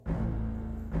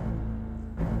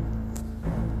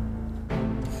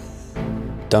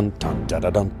Dun dun da da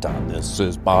dun dun. This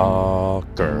is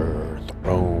Barker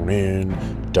thrown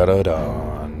in da da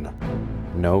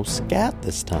dun. No scat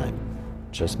this time.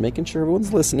 Just making sure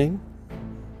everyone's listening.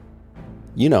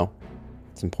 You know,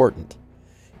 it's important.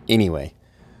 Anyway,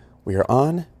 we are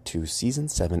on to Season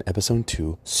 7, Episode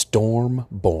 2,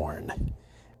 Stormborn.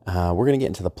 We're going to get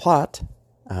into the plot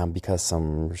because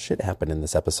some shit happened in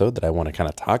this episode that I want to kind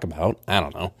of talk about. I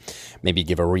don't know. Maybe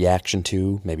give a reaction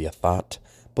to, maybe a thought.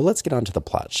 But let's get on to the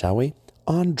plot, shall we?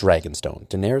 On Dragonstone,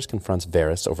 Daenerys confronts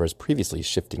Varys over his previously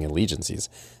shifting allegiances.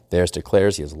 Varys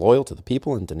declares he is loyal to the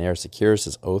people, and Daenerys secures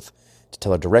his oath to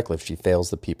tell her directly if she fails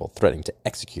the people, threatening to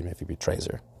execute him if he betrays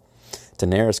her.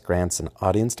 Daenerys grants an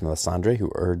audience to Melisandre,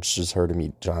 who urges her to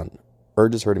meet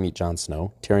Jon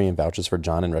Snow. Tyrion vouches for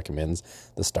Jon and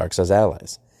recommends the Starks as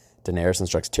allies. Daenerys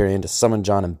instructs Tyrion to summon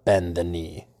Jon and bend the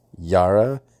knee.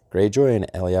 Yara Greyjoy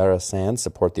and Elyara Sand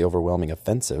support the overwhelming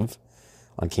offensive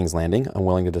on King's Landing.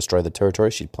 Unwilling to destroy the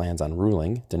territory she plans on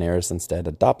ruling, Daenerys instead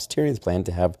adopts Tyrion's plan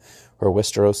to have her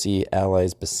Westerosi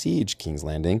allies besiege King's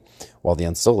Landing, while the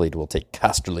Unsullied will take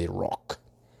Casterly Rock.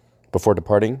 Before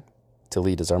departing to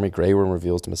lead his army, Grey Worm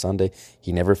reveals to Missandei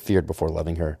he never feared before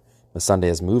loving her. Missandei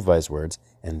is moved by his words,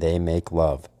 and they make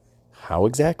love. How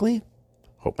exactly?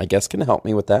 Hope my guest can help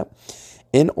me with that.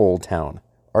 In Old Town,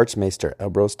 Archmaester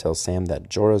Elbros tells Sam that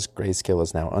Jorah's grayscale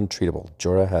is now untreatable.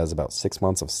 Jorah has about 6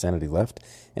 months of sanity left,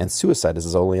 and suicide is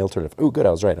his only alternative. Ooh, good,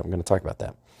 I was right. I'm going to talk about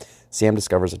that. Sam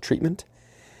discovers a treatment.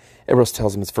 Elbros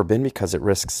tells him it's forbidden because it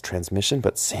risks transmission,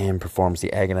 but Sam performs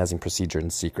the agonizing procedure in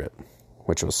secret,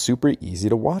 which was super easy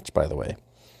to watch, by the way.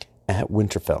 At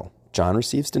Winterfell, Jon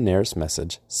receives Daenerys'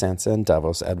 message. Sansa and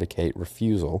Davos advocate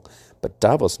refusal, but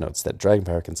Davos notes that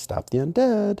Dragonfire can stop the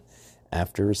undead.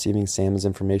 After receiving Sam's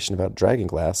information about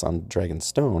Dragonglass on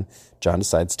Dragonstone, Jon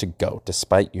decides to go,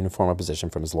 despite uniform opposition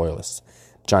from his loyalists.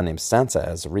 Jon names Sansa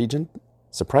as regent,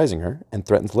 surprising her, and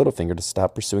threatens Littlefinger to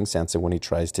stop pursuing Sansa when he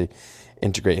tries to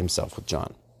integrate himself with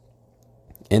Jon.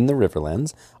 In the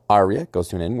Riverlands, Arya goes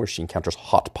to an inn where she encounters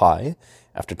Hot Pie.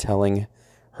 After telling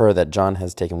her that Jon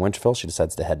has taken Winterfell, she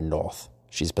decides to head north.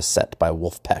 She's beset by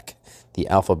Wolfpack, the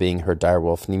alpha being her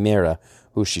direwolf Nymeria,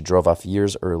 who she drove off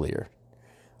years earlier.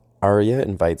 Arya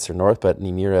invites her north, but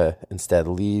Nymeria instead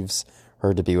leaves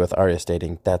her to be with Arya,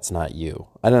 stating, "That's not you."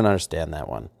 I don't understand that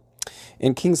one.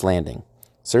 In King's Landing,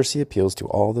 Cersei appeals to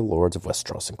all the lords of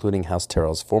Westeros, including House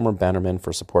Tyrell's former bannermen,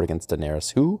 for support against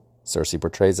Daenerys, who Cersei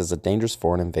portrays as a dangerous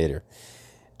foreign invader.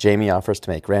 Jaime offers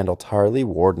to make Randall Tarley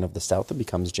Warden of the South and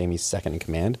becomes Jaime's second in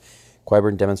command.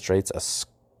 Qyburn demonstrates a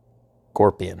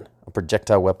scorpion, a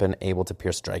projectile weapon able to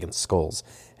pierce dragon skulls.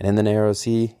 And in the Narrow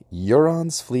Sea,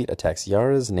 Euron's fleet attacks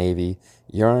Yara's navy.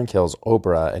 Euron kills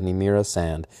Oberyn and Nymeria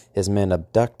Sand. His men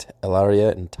abduct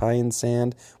Ellaria and Tyne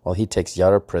Sand, while he takes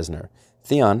Yara prisoner.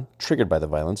 Theon, triggered by the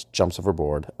violence, jumps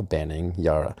overboard, abandoning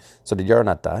Yara. So did Yara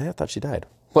not die? I thought she died.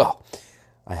 Well,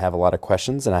 I have a lot of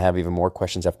questions, and I have even more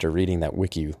questions after reading that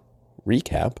wiki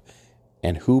recap.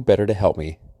 And who better to help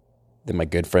me than my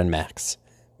good friend Max?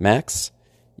 Max,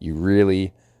 you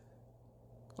really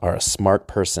are a smart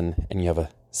person, and you have a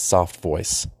soft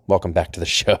voice. Welcome back to the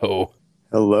show.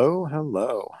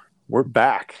 Hello. We're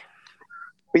back.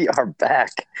 We are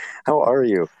back. How are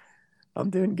you?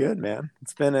 I'm doing good, man.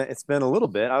 It's been a little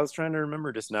bit. I was trying to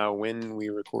remember just now when we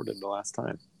recorded the last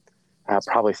time.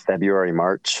 Probably February,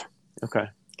 March. Okay,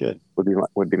 good.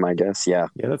 Would be my guess. Yeah.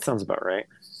 Yeah, that sounds about right.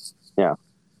 Yeah.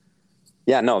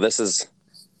 No, this is,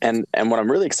 and what I'm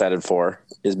really excited for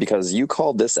is because you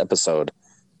called this episode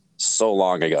so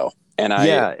long ago, and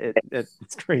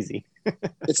it's crazy.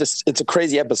 it's a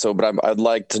crazy episode, but I'd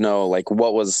like to know, like,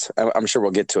 what was. I'm sure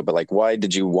we'll get to it, but like, why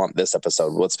did you want this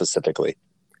episode? What specifically?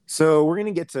 So we're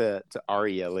gonna get to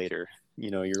Arya later.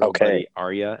 You know, your old buddy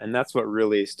Arya, and that's what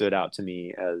really stood out to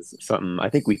me as something I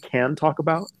think we can talk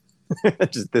about.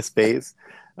 Just this phase.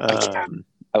 I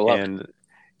love it.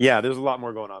 Yeah, there's a lot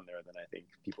more going on there than I think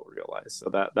people realize.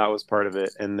 So that was part of it.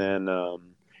 And then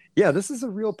this is a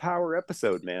real power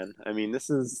episode, man. I mean,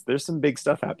 there's some big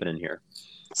stuff happening here.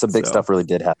 Some big stuff really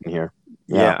did happen here.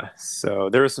 Yeah. So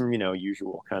there was some,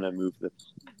 usual kind of move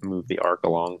the arc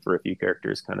along for a few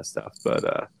characters kind of stuff.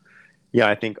 But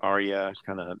I think Arya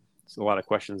kind of, there's a lot of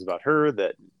questions about her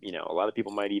that, a lot of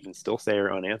people might even still say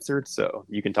are unanswered. So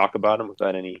you can talk about them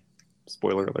without any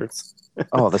spoiler alerts.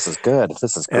 Oh, this is good.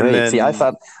 This is great. Then, See,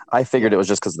 I figured it was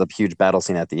just because of the huge battle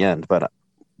scene at the end, but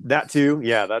that too.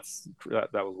 Yeah, that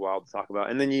was wild to talk about.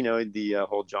 And then the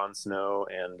whole Jon Snow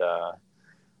and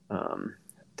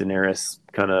Daenerys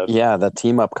kind of the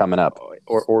team up coming up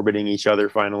or orbiting each other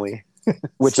finally.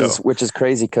 which is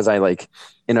crazy because I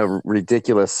in a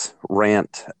ridiculous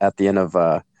rant at the end of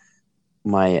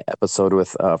my episode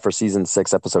with for season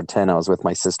 6, episode 10, I was with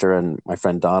my sister and my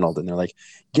friend Donald, and they're like,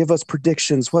 "Give us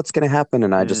predictions. What's going to happen?"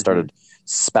 And I just started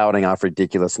spouting off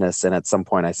ridiculousness. And at some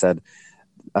point, I said,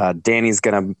 "Danny's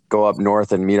going to go up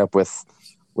north and meet up with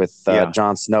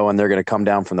Jon Snow, and they're going to come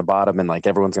down from the bottom, and like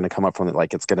everyone's going to come up from it.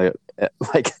 Like it's going to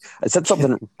like." I said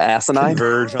something asinine.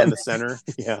 Converge on the center.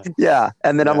 Yeah. Yeah,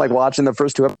 and then I'm like watching the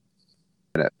first 2 episodes.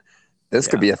 This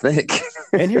could be a thing.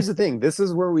 And here's the thing. This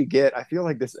is where we get, I feel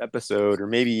like this episode, or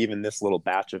maybe even this little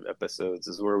batch of episodes,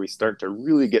 is where we start to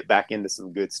really get back into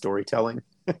some good storytelling.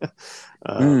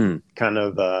 Kind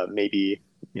of maybe,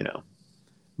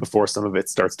 before some of it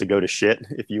starts to go to shit,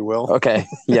 if you will. Okay.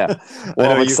 Yeah.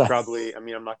 Well, I know you've probably, I'm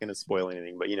not going to spoil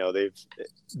anything, but they've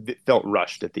felt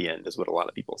rushed at the end is what a lot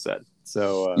of people said.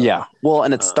 So yeah. Well,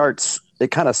 and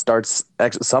it kind of starts,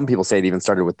 actually, some people say it even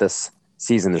started with this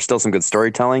season. There's still some good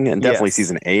storytelling, and definitely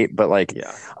season 8, but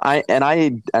I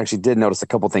actually did notice a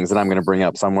couple things that I'm going to bring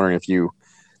up. So I'm wondering if you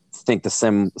think the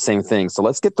same thing. So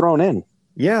let's get thrown in.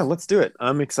 Yeah, let's do it.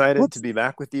 I'm excited to be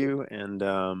back with you. And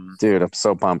dude, I'm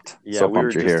so pumped. Yeah, so we pumped were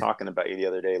you're just here. talking about you the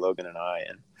other day, Logan and I,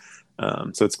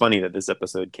 and so it's funny that this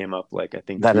episode came up like I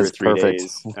think that 2 or 3 perfect.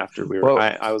 days after we were.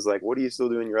 I was like, "What are you still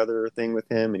doing your other thing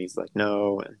with him?" And he's like,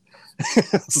 "No," and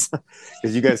because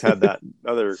you guys had that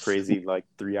other crazy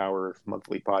 3-hour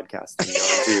monthly podcast thing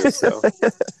going too. So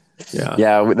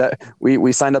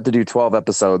we signed up to do 12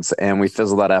 episodes, and we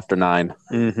fizzled out after 9.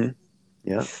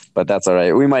 Yeah, but that's all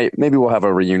right. Maybe we'll have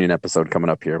a reunion episode coming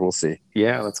up here. We'll see.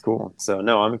 Yeah, that's cool. So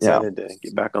no, I'm excited to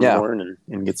get back on the horn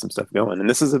and get some stuff going. And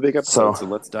this is a big episode, so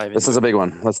let's dive in. This is a big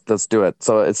one. Let's do it.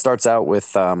 So it starts out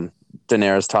with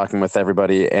Daenerys talking with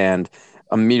everybody, and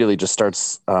immediately just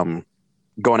starts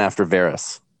going after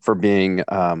Varys for being.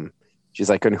 She's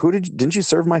like, "And didn't you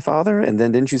serve my father? And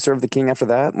then didn't you serve the king after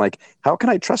that? Like, how can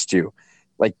I trust you?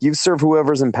 Like, you serve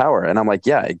whoever's in power." And I'm like,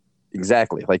 "Yeah,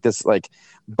 exactly." Like this,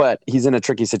 but he's in a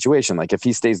tricky situation. Like if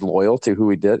he stays loyal to who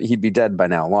he did, he'd be dead by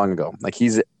now, long ago. Like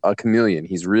he's a chameleon.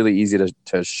 He's really easy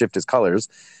to shift his colors.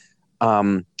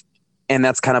 And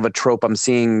that's kind of a trope I'm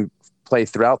seeing play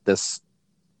throughout this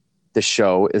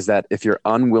show, is that if you're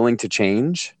unwilling to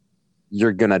change,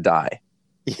 you're going to die.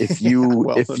 If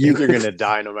you, you're going to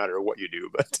die no matter what you do,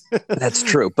 but that's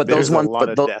true. But there's those ones, a lot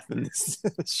of death in this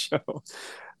show.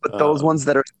 But those ones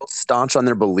that are so staunch on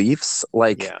their beliefs,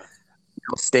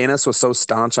 Stannis was so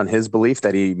staunch on his belief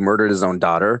that he murdered his own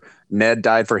daughter. Ned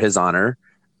died for his honor.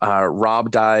 Rob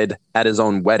died at his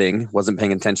own wedding, wasn't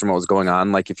paying attention to what was going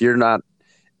on. Like if you're not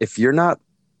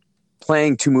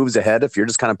playing 2 moves ahead, if you're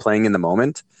just kind of playing in the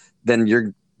moment, then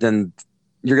you're going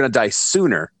to die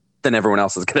sooner than everyone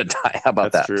else is going to die. How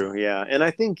about that? That's true. Yeah. And I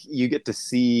think you get to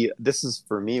see, this is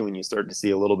for me, when you start to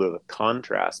see a little bit of a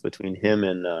contrast between him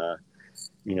and,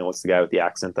 what's the guy with the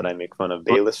accent that I make fun of?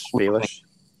 Baelish,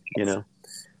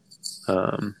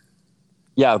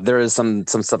 yeah, there is some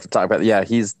stuff to talk about. Yeah,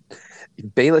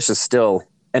 Baelish is still,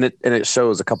 and it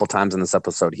shows a couple times in this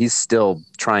episode, he's still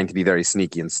trying to be very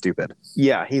sneaky and stupid.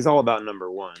 Yeah, he's all about number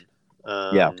one.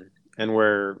 And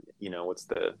where,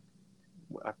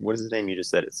 what is his name? You just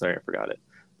said it. Sorry, I forgot it.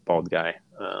 Bald guy.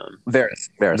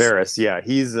 Varys. Yeah,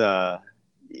 he's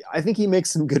I think he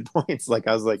makes some good points. Like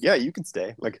I was like, yeah, you can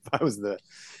stay. Like if I was in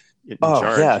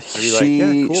charge, yeah,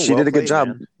 she did a good job.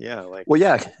 Man.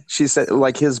 Yeah, she said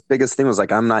his biggest thing was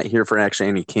I'm not here for actually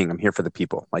any king. I'm here for the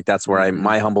people. Like that's where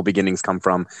my humble beginnings come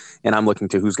from, and I'm looking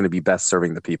to who's going to be best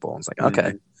serving the people. I was like,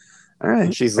 okay, all right.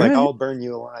 And she's like, I'll burn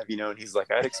you alive, and he's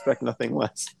like, I'd expect nothing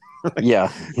less.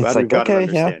 Yeah, it's like okay,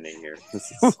 here.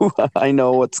 I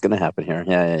know what's going to happen here.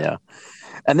 Yeah.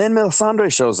 And then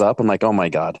Melisandre shows up. I'm like, oh my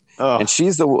god! And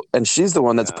she's the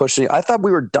one that's pushing. I thought we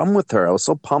were done with her. I was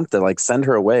so pumped to send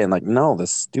her away, and no,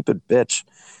 this stupid bitch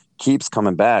keeps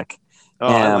coming back.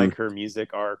 I like her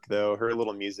music arc though. Her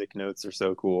little music notes are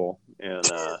so cool. And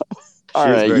all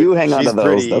right, you hang on to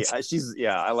those.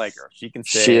 I like her. She can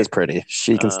stay. She is pretty.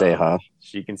 She can stay, huh?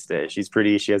 She can stay. She's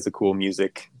pretty. She has a cool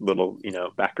music, little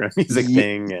background music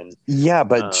thing, and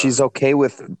but she's okay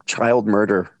with child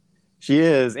murder. She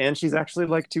is, and she's actually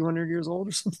 200 years old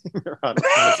or something.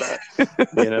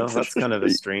 That's kind of a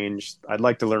strange. I'd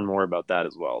like to learn more about that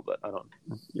as well, but I don't.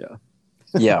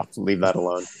 Yeah. Leave that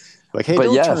alone. Hey,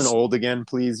 don't turn old again,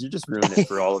 please. You just ruined it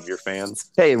for all of your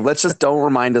fans. Hey, let's just don't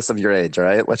remind us of your age, all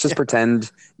right? Let's just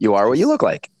pretend you are what you look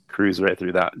like. Cruise right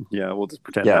through that. Yeah, we'll just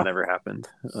pretend that never happened.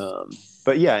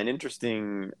 But yeah, an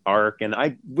interesting arc. And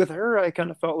with her, I kind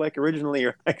of felt like originally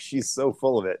you're she's so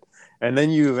full of it. And then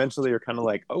you eventually are kind of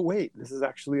like, oh wait, this is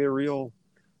actually a real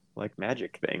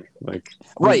magic thing.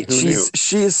 Right.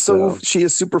 She is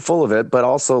super full of it, but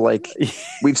also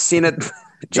we've seen it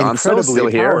Jon Snow's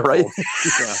incredibly still here, right?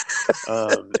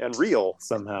 Yeah. And real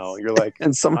somehow. You're like,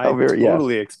 And somehow I very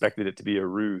totally expected it to be a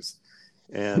ruse,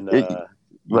 and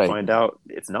you right. find out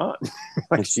it's not.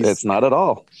 Like It's not at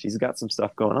all. she's got some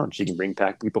stuff going on. She can bring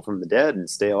back people from the dead and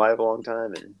stay alive a long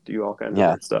time and do all kinds of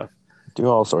weird stuff. Do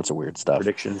all sorts of weird stuff.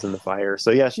 Predictions in the fire.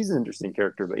 So yeah, she's an interesting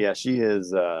character, but yeah, she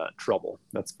is trouble.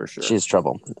 That's for sure. She's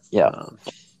trouble. Yeah.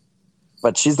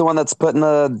 But she's the one that's putting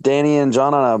Danny and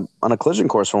John on a collision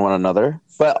course for one another.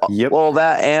 But well,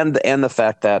 that and the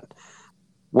fact that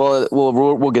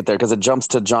we'll get there because it jumps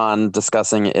to John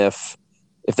discussing if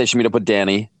they should meet up with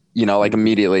Danny, like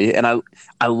immediately. And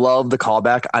I love the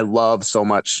callback. I love so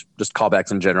much just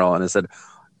callbacks in general. And I said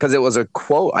because it was a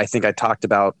quote I think I talked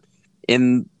about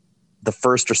in the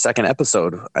first or second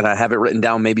episode, and I have it written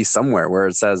down maybe somewhere where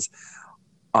it says,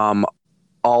 "All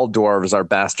dwarves are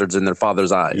bastards in their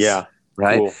father's eyes." Yeah.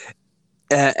 Right. Cool.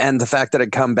 And the fact that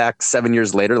it come back 7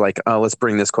 years later, like, oh, let's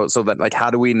bring this quote. So that, like,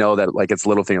 how do we know that, like, it's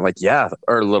Littlefinger? Like, yeah,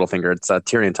 or Littlefinger. It's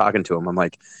Tyrion talking to him. I'm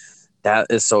like, that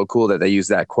is so cool that they use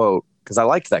that quote because I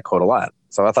liked that quote a lot.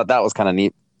 So I thought that was kind of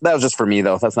neat. That was just for me,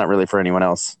 though. That's not really for anyone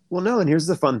else. Well, no. And here's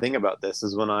the fun thing about this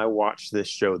is when I watched this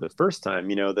show the first time,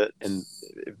 that, and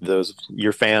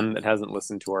your fan that hasn't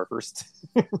listened to our first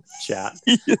chat,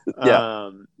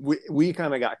 we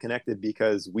kind of got connected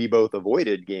because we both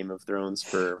avoided Game of Thrones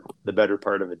for the better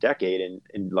part of a decade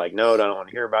and like, no, I don't want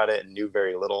to hear about it and knew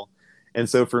very little. And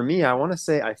so for me, I want to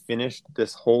say I finished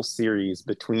this whole series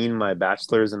between my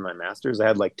bachelor's and my master's. I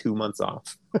had like 2 months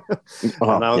off. And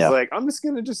I was like, I'm just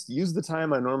going to just use the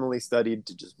time I normally studied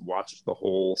to just watch the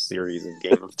whole series of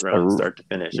Game of Thrones start to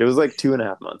finish. It was like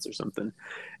 2.5 months or something.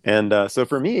 And so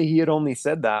for me, he had only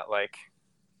said that like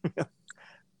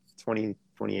 28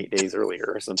 days earlier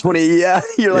or something. 20, yeah.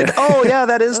 You're like, oh, yeah,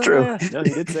 that is true. Yeah. No,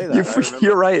 he did say that.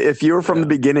 You're right. If you were from the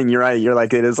beginning, you're right. You're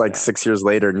like, it is like 6 years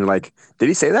later. And you're like, did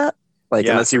he say that? Like,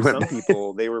 unless you went. Some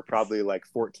people, they were probably like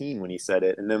 14 when he said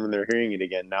it. And then when they're hearing it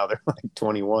again, now they're like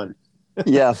 21.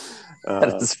 Yeah.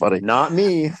 That is funny. Not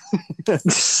me.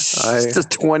 Just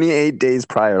 28 days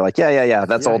prior. Like, yeah.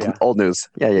 That's old news.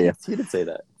 Yeah. He did say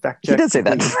that. Fact check. He did say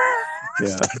that.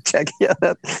 Yeah. Check. Yeah,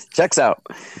 that checks out.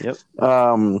 Yep.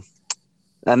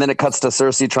 And then it cuts to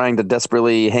Cersei trying to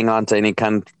desperately hang on to any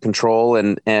kind of control.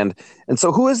 And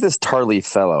so who is this Tarly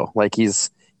fellow? Like he's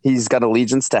got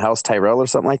allegiance to House Tyrell or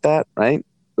something like that, right?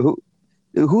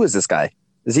 Who is this guy?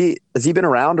 Has he been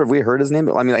around or have we heard his name?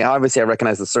 I mean, like, obviously I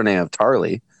recognize the surname of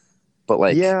Tarly, but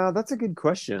like, yeah, that's a good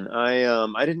question.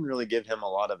 I didn't really give him a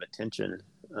lot of attention.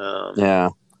 Yeah.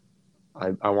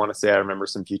 I want to say I remember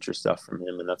some future stuff from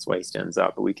him and that's why he stands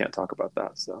out, but we can't talk about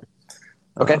that. So.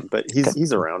 Okay. But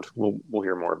he's around. We'll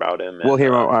hear more about him. We'll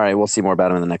hear more. All right. We'll see more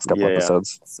about him in the next couple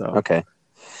episodes. So okay.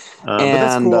 But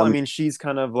that's cool. I mean, she's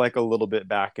kind of like a little bit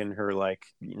back in her like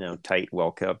tight,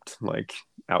 well kept like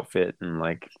outfit, and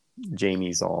like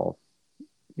Jamie's all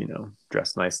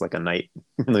dressed nice like a knight,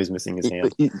 even though he's missing his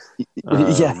hand. But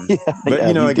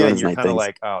again, you're kind of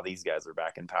like, oh, these guys are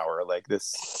back in power. Like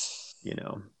this,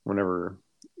 whenever.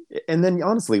 And then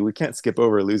honestly, we can't skip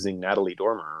over losing Natalie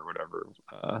Dormer or whatever.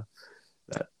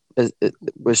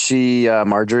 Was she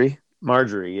Marjorie?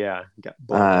 Marjorie, yeah.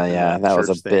 Yeah, that was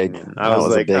a big. That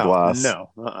was like, a big loss.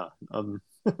 No,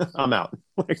 I'm out.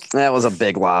 That was a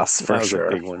big loss for sure.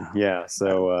 A big one. Yeah.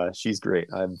 So she's great.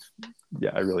 I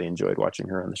really enjoyed watching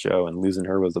her on the show, and losing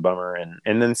her was a bummer.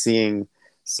 And then seeing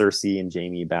Cersei and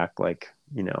Jamie back, like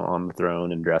on the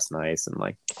throne and dressed nice and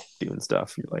like doing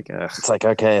stuff. You're like, ugh. It's like,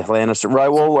 okay, Lannister. Right.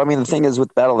 Well, I mean, the thing is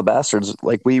with Battle of the Bastards,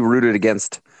 like we rooted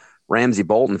against Ramsay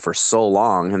Bolton for so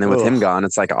long, and then with him gone,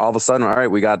 it's like all of a sudden, all right,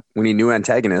 we need new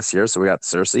antagonists here. So we got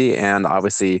Cersei, and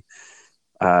obviously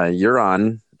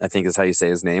Euron, I think is how you say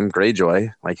his name,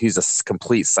 Greyjoy. Like he's a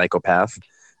complete psychopath.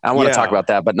 I want to talk about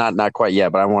that, but not quite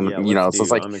yet. But I want to, so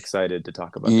it's like I'm excited to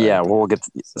talk about that. Yeah, well, we'll get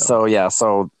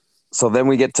so then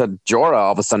we get to Jorah.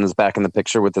 All of a sudden is back in the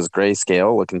picture with his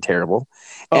grayscale, looking terrible.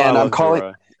 And I'm calling.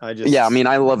 Jorah. I mean,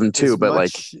 I love him too, but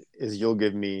like, as you'll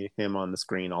give me him on the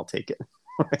screen, I'll take it.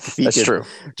 That's true.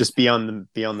 Just be on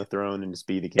the throne and just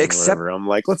be the king. Whatever. I'm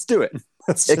like, let's do it.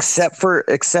 Except for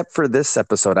this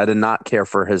episode, I did not care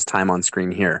for his time on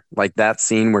screen here. Like that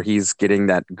scene where he's getting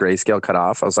that grayscale cut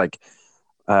off. I was like,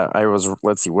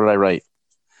 let's see, what did I write?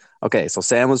 Okay, so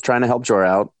Sam was trying to help Jorah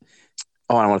out.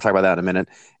 Oh, I want to talk about that in a minute.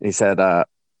 And he said, I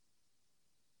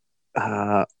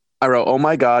wrote, "Oh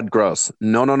my God, gross!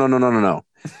 No."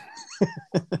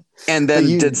 And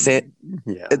then did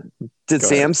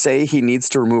Sam say he needs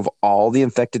to remove all the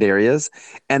infected areas?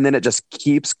 And then it just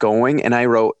keeps going. And I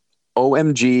wrote,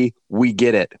 OMG, we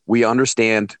get it. We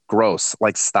understand. Gross.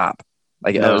 Like, stop.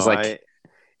 Like, I was like,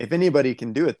 if anybody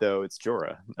can do it though, it's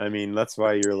Jorah. I mean, that's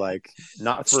why you're like,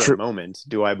 not It's for true. a moment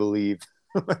do I believe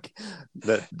like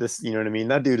that this, you know what I mean?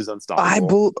 That dude is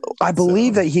unstoppable. I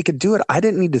believe So, that he could do it. I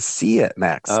didn't need to see it,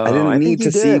 Max. I oh, didn't I think need he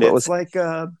to see did. what It's was. like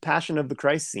a Passion of the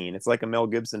Christ scene. It's like a Mel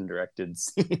Gibson directed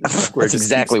scene, like where it That's just keeps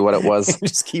exactly what it was. it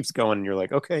just keeps going. And you're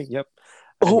like, okay, yep,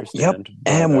 I Oh, yep. understand.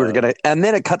 But And and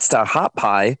then it cuts to hot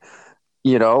pie.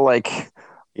 You know,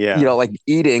 yeah, like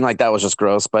eating, like that was just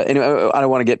gross. But anyway, I don't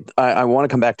want to get. I want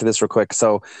to come back to this real quick.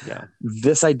 So yeah,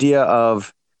 this idea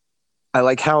of, I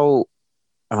like how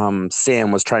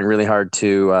Sam was trying really hard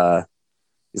to.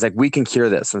 He's like, we can cure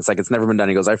this, and it's like it's never been done.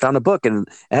 He goes, I found a book, and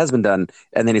it has been done.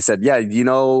 And then he said, yeah, you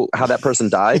know how that person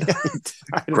died? yeah, he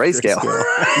died of Grayscale.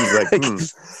 He's like, Like,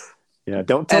 yeah,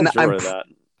 don't tell and Jorah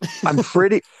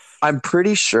that. I'm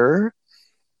pretty sure.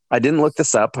 I didn't look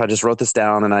this up. I just wrote this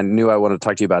down, and I knew I wanted to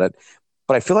talk to you about it.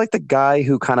 But I feel like the guy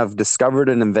who kind of discovered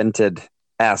and invented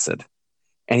acid,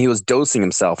 and he was dosing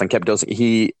himself and kept dosing.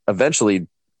 He eventually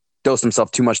dosed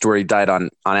himself too much to where he died on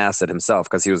acid himself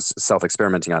because he was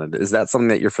self-experimenting on it. Is that something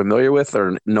that you're familiar with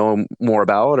or know more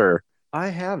about? Or I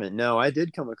haven't. No, I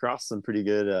did come across some pretty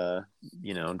good,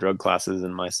 drug classes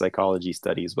in my psychology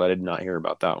studies, but I did not hear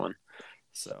about that one.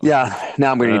 So yeah,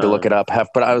 now I'm going to need to look it up.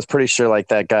 But I was pretty sure like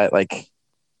that guy, like,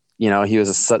 you know, he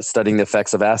was studying the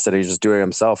effects of acid. He was just doing it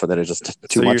himself, and then it just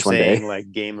too much one day.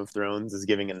 Like Game of Thrones is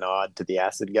giving a nod to the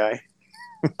acid guy.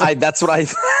 That's what I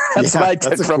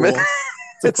took from it.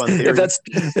 It's a fun theory.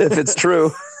 If it's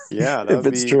true. Yeah, if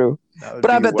it's true. But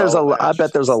I bet there's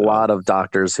a lot of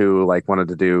doctors who like wanted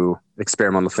to do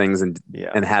experimental things and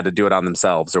had to do it on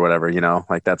themselves or whatever, you know.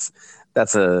 Like that's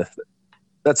a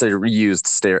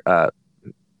reused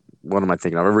what am I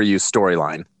thinking of? A reused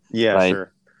storyline. Yeah, right?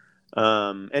 Sure.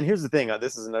 And here's the thing,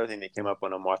 this is another thing that came up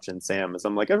when I'm watching Sam, is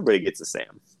I'm like, everybody gets a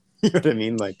Sam. You know what I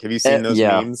mean? Like, have you seen those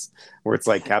memes where it's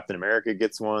like Captain America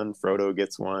gets one, Frodo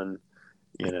gets one,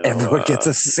 you know, everyone gets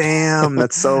a Sam.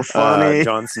 That's so funny.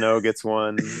 Jon Snow gets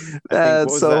one.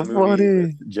 That's so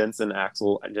funny. Jensen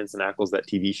Ackles, that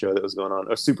TV show that was going on.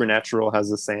 Oh, Supernatural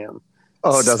has a Sam.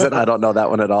 Oh, does it? I don't know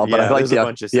that one at all. But I like there's a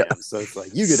bunch of Sams. So it's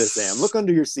like, you get a Sam. Look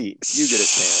under your seat. You get a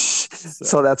Sam.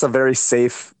 So that's a very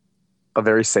safe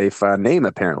name,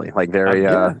 apparently. Like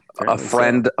a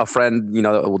friend, you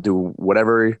know, that will do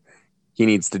whatever he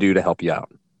needs to do to help you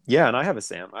out. Yeah, and I have a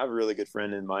Sam. I have a really good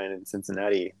friend in mine in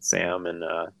Cincinnati, Sam, and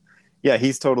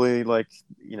he's totally like,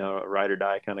 you know, a ride or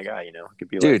die kind of guy. You know, it could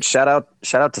be dude. Shout out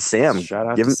to Sam.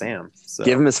 Sam. So.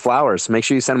 Give him his flowers. Make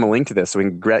sure you send him a link to this so we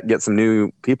can get some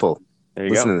new people. There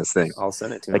you listen go. to this thing. I'll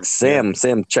send it to him. Like Sam,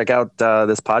 check out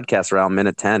this podcast around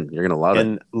minute 10. You're gonna love it.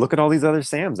 And look at all these other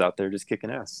Sams out there just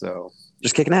kicking ass. So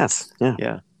just kicking ass. Yeah.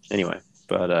 Yeah. Anyway,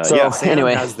 but Sam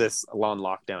has this on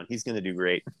lockdown. He's gonna do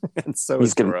great, and so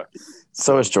is Jorah.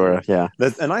 So is Jorah. Yeah.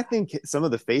 And I think some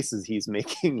of the faces he's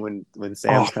making when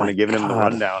Sam's kind of giving him the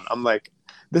rundown, I'm like,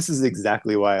 this is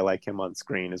exactly why I like him on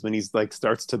screen. Is when he's like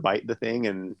starts to bite the thing,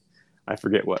 and I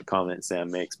forget what comment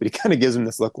Sam makes, but he kind of gives him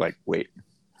this look like, wait.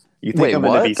 You think I'm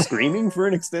going to be screaming for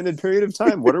an extended period of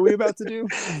time? What are we about to do?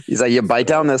 He's like, you bite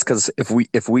down this because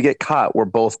if we get caught, we're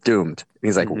both doomed. And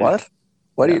he's like, what?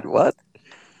 What? And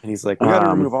he's like, we got to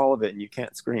remove all of it, and you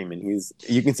can't scream. And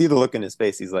you can see the look in his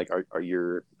face. He's like, are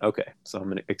you okay? So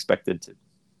I'm expected to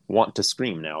want to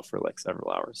scream now for like several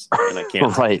hours, and I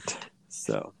can't. Right.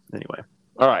 So anyway,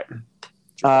 all right.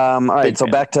 All right. So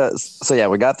back to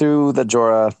we got through the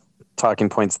Jorah talking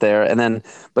points there,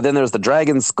 but then there's the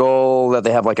dragon skull that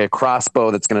they have like a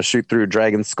crossbow that's going to shoot through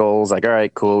dragon skulls. Like, all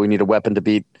right, cool, we need a weapon to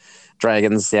beat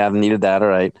dragons. Yeah, I've needed that. All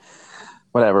right,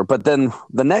 whatever. But then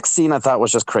the next scene I thought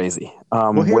was just crazy.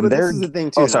 This is the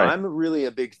thing too. I'm really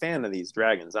a big fan of these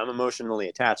dragons. I'm emotionally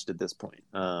attached at this point.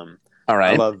 All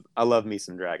right, I love me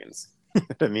some dragons.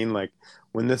 I mean, like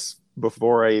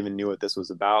before I even knew what this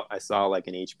was about, I saw like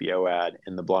an HBO ad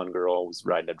and the blonde girl was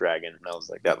riding a dragon, and I was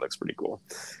like, that looks pretty cool.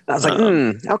 I was like,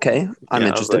 okay, I'm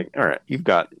interested. Like, all right, you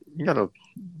got a,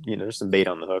 there's some bait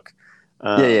on the hook.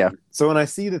 So when I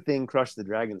see the thing crush the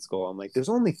dragon skull, I'm like, there's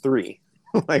only 3.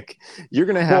 Like, you're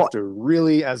gonna have to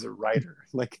really, as a writer,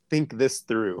 like think this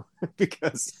through,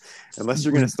 because unless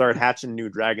you're gonna start hatching new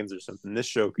dragons or something, this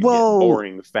show could get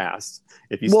boring fast.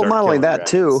 If you start not only that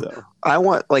dragons, too, so. I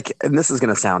want and this is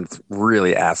gonna sound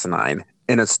really asinine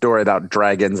in a story about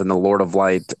dragons and the Lord of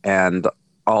Light and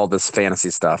all this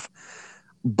fantasy stuff,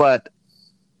 but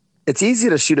it's easy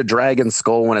to shoot a dragon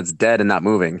skull when it's dead and not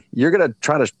moving. You're gonna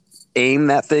try to aim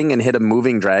that thing and hit a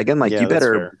moving dragon. Like, you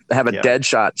better have a dead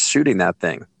shot shooting that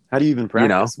thing. How do you even You know,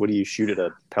 practice? What do you shoot at,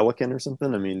 a pelican or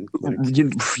something? I mean, like,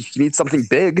 you need something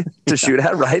big to shoot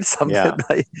at, right? Something yeah.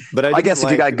 like, But I guess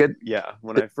if you got good, yeah.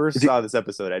 When I first if you, saw this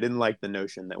episode, I didn't like the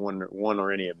notion that one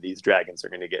or any of these dragons are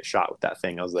going to get shot with that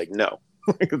thing. I was like, no,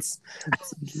 it's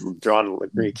drawn. Like,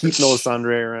 we keep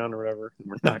Melisandre around or whatever.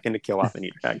 We're not going to kill off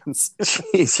any dragons.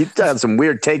 jeez, you've done some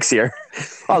weird takes here.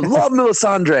 I love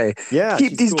Melisandre. Yeah,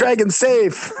 Keep she's these cool. dragons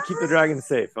safe. Keep the dragons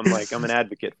safe. I'm an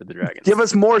advocate for the dragons. Give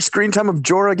us more screen time of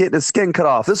Jorah getting his skin cut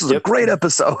off. This is a great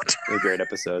episode. A great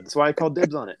episode. That's why I called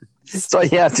dibs on it. So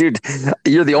yeah, dude,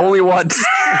 you're the only one.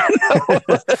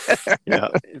 Yeah,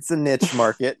 it's a niche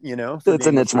market, you know. It's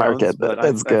a niche market, but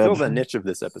that's I good. feel the niche of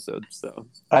this episode. So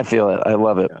I feel it. I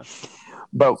love it. Yeah.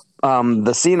 But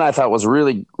the scene I thought was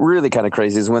really, really kind of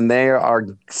crazy is when they are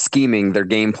scheming their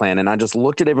game plan. And I just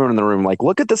looked at everyone in the room like,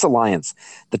 look at this alliance.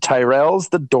 The Tyrells,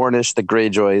 the Dornish, the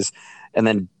Greyjoys, and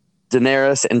then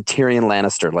Daenerys and Tyrion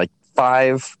Lannister. Like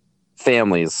 5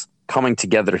 families coming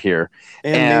together here.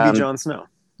 And maybe Jon Snow.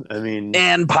 I mean,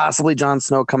 and possibly Jon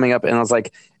Snow coming up. And I was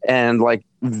like,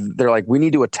 they're like, we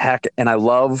need to attack. And I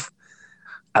love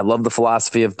the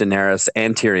philosophy of Daenerys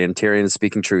and Tyrion. Tyrion is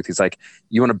speaking truth. He's like,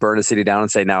 you want to burn a city down and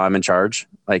say, now I'm in charge?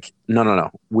 Like, no.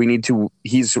 We need to,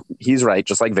 he's right.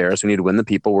 Just like Varys, we need to win the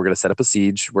people. We're going to set up a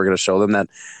siege. We're going to show them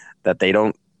that they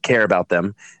don't care about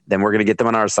them. Then we're going to get them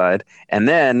on our side. And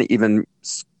then even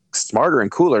smarter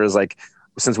and cooler is like,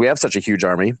 since we have such a huge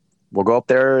army, we'll go up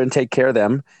there and take care of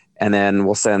them. And then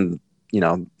we'll send,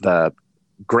 the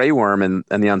Grey Worm and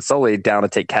the Unsullied down to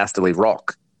take Casterly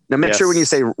Rock. Now, make sure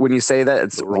when you say that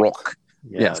it's Rock.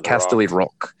 Yeah, yes, Casterly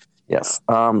Rock. Yes.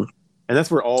 And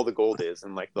that's where all the gold is,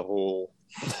 and like the whole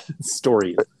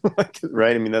story,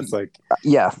 right? I mean, that's like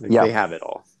they have it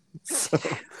all. So,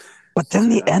 but then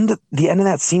the end of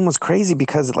that scene was crazy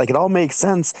because like it all makes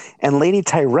sense, and Lady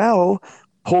Tyrell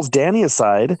pulls Dany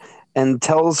aside and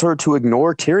tells her to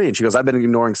ignore Tyrion. She goes, I've been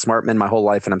ignoring smart men my whole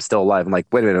life and I'm still alive. I'm like,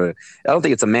 wait a minute. I don't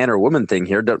think it's a man or woman thing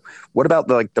here. What about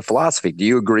the philosophy? Do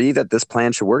you agree that this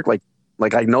plan should work?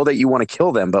 Like I know that you want to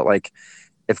kill them, but like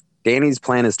if Dany's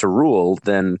plan is to rule,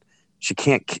 then she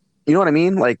can't, you know what I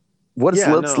mean? Like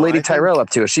what's Lady Tyrell up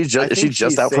to? Is she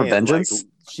just out for vengeance?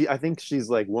 I think she's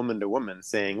like woman to woman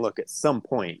saying, look, at some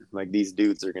point, like these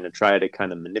dudes are going to try to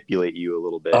kind of manipulate you a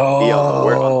little bit. Be on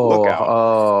the lookout.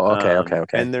 Oh, okay.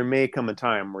 And there may come a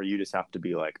time where you just have to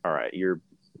be like, all right, you're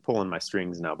pulling my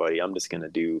strings now, buddy. I'm just going to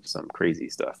do some crazy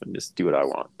stuff and just do what I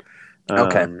want.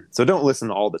 Okay. So don't listen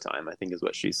all the time, I think is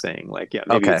what she's saying. Like, yeah,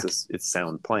 maybe it's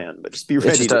sound plan, but just be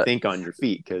ready to think on your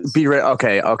feet. Be ready.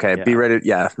 Okay. Yeah. Be ready.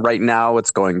 Yeah. Right now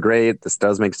it's going great. This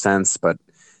does make sense, but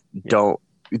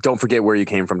don't forget where you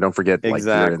came from. Don't forget like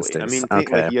your instincts. I mean,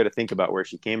 like, you got to think about where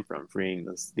she came from, freeing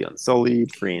the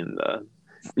Unsullied, freeing the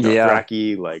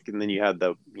Dothraki, like, and then you had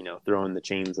the throwing the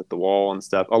chains at the wall and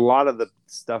stuff. A lot of the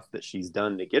stuff that she's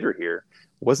done to get her here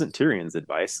wasn't Tyrion's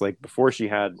advice. Like before she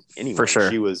had anyone, for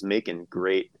sure, she was making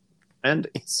great and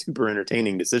super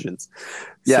entertaining decisions.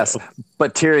 Yes,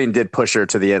 but Tyrion did push her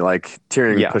to the end. Like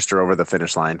Tyrion pushed her over the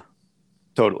finish line.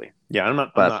 Totally. Yeah, I'm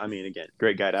not. I mean, again,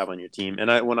 great guy to have on your team.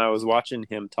 And when I was watching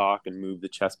him talk and move the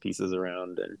chess pieces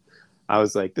around, and I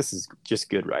was like, this is just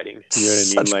good writing. You know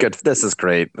what I mean? Such good. This is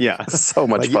great. Yeah, so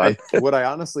much fun. What I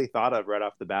honestly thought of right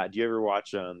off the bat. Do you ever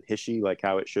watch Hishi, like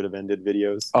how it should have ended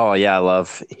videos? Oh yeah, I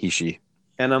love Hishi.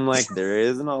 And I'm like, there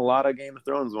isn't a lot of Game of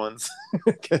Thrones ones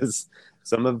because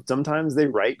sometimes they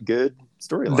write good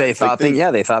storylines. They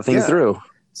thought things through.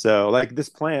 So like this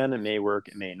plan, it may work,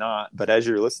 it may not. But as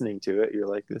you're listening to it, you're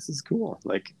like, this is cool.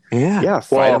 Like,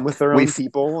 fight them with their own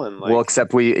people, and like,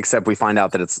 except we find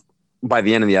out that it's by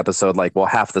the end of the episode, like, well,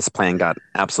 half this plan got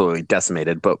absolutely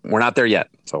decimated, but we're not there yet.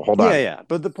 So hold on. Yeah.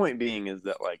 But the point being is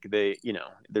that like they,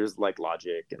 there's like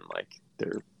logic and like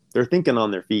they're thinking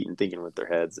on their feet and thinking with their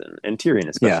heads, and Tyrion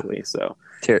especially. Yeah. So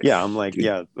I'm like,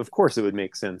 of course it would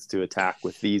make sense to attack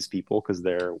with these people because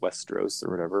they're Westeros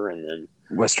or whatever, and then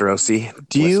Westerosi.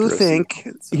 Do you think?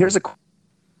 Here's a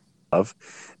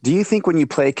do you think when you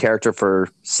play a character for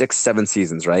 6-7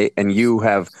 seasons, right, and you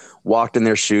have walked in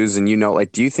their shoes, and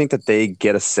like, do you think that they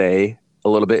get a say a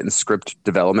little bit in script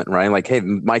development, right? Like, hey,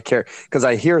 my character, because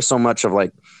I hear so much of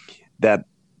like that.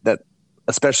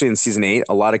 Especially in season 8,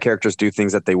 a lot of characters do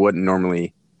things that they wouldn't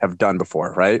normally have done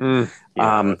before, right?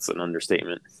 That's an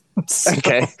understatement.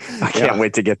 Okay, I can't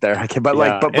wait to get there.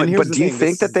 But do you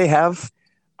think that they have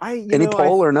any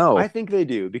pull or no? I think they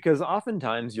do, because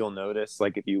oftentimes you'll notice,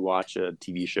 like if you watch a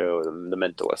TV show, The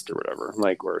Mentalist or whatever,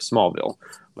 like, or Smallville,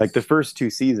 like the first 2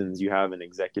 seasons you have an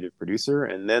executive producer,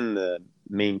 and then the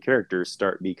main characters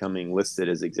start becoming listed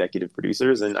as executive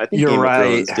producers, and I think Game of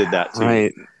Thrones did that too.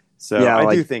 Right. So Yeah, I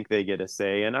like- do think they get a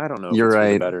say, and I don't know if You're it's for the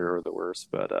right. better or the worse,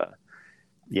 but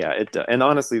yeah, it. And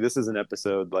honestly, this is an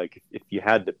episode like if you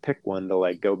had to pick one to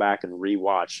like go back and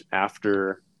rewatch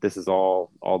after this is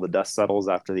all the dust settles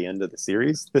after the end of the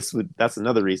series, that's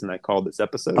another reason I called this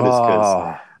episode is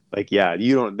because Oh, like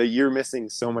you're missing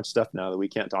so much stuff now that we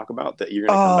can't talk about that you're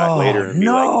gonna come back later and be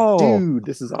no. like, dude,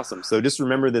 this is awesome. So just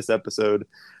remember this episode,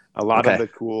 a lot of Okay. the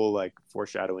cool like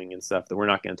foreshadowing and stuff that we're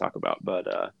not going to talk about,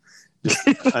 but just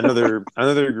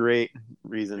another great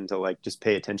reason to like just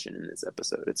pay attention in this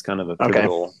episode. It's kind of a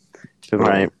pivotal All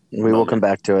right. We will moment. come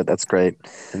back to it. That's great.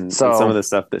 And So- some of the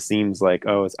stuff that seems like,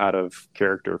 oh, it's out of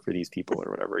character for these people or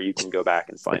whatever, you can go back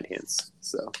and find hints.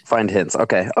 So Find hints.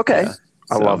 Okay. yeah.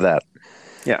 I So, love that.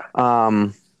 Yeah.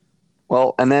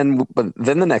 Well, and then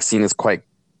the next scene is quite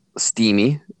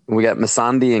steamy. We got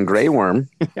Missandei and Grey Worm.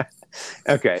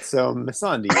 Okay, so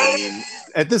Missandei, I mean,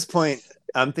 at this point,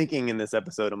 I'm thinking in this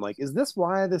episode, I'm like, is this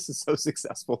why this is so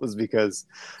successful? Is because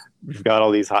we've got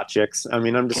all these hot chicks. I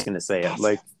mean, I'm just gonna say it.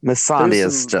 Like, Missandei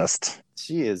There's is some- just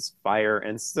she is fire,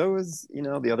 and so is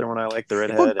the other one I like, the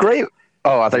redhead. well, and- Grey.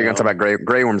 Oh, I thought you were you gonna talk about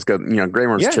Grey Worm's good. Grey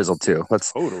Worm's Yes. chiseled too.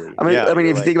 Let's. Totally. I mean, Yeah, if you're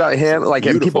you like, think about him, like,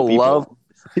 and beautiful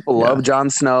people love Yeah. Jon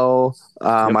Snow.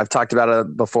 Yep. I've talked about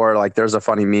it before. Like, there's a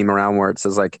funny meme around where it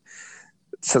says like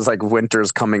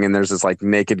winter's coming, and there's this like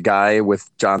naked guy with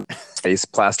Jon's face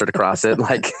plastered across it,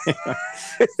 like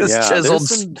this Yeah, chiseled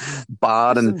there's some-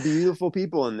 bod, There's and some beautiful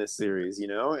people in this series,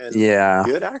 and yeah.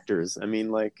 good actors. I mean,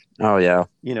 like, Oh yeah.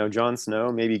 Jon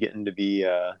Snow maybe getting to be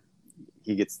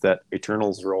he gets that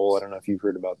Eternals role. I don't know if you've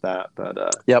heard about that, but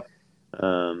Yep.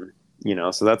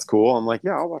 So that's cool. I'm like,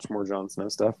 yeah, I'll watch more Jon Snow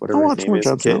stuff. Whatever I'll his watch name more is,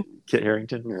 Jon Snow. Kit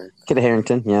Harington. Or Kit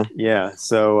Harington. Yeah. yeah.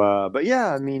 So, but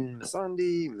yeah, I mean,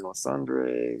 Missandei,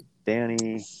 Melisandre,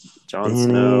 Danny, Jon Danny,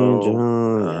 Snow.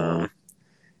 Jon,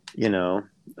 yeah.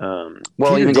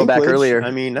 Well, Peter even go back Dinklage, earlier.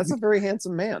 I mean, that's a very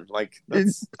handsome man. Like,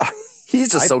 that's He's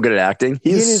just so good at acting.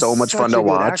 he He's is so much such fun a to good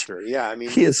watch. actor. Yeah, I mean,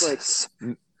 He he's is.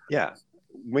 like, yeah,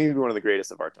 maybe one of the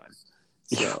greatest of our time.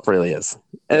 He So, really is.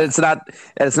 And it's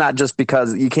not just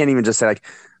because you can't even just say like,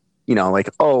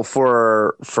 oh,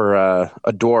 for a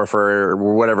dwarf or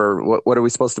whatever. What are we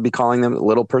supposed to be calling them?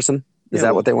 Little person? Is yeah,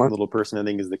 that what they want? Little person, I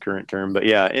think, is the current term. But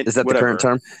yeah, Is that whatever. the current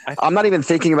term? I- I'm not even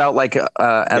thinking about like as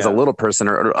a Yeah. little person,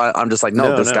 or I'm just like,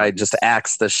 no, this No. guy just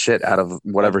acts the shit out of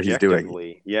whatever he's doing.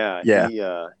 Objectively, yeah,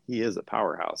 Yeah. he is a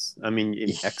powerhouse. I mean, in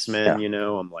X-Men,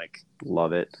 I'm like,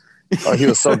 love it. Oh, he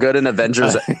was so good in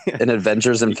Avengers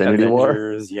Infinity War.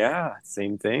 Avengers, yeah,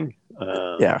 same thing.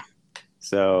 Yeah.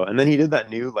 So, and then he did that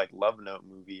new like Love Note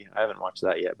movie. I haven't watched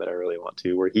that yet, but I really want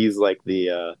to. Where he's like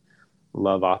the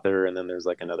love author, and then there's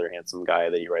like another handsome guy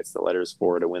that he writes the letters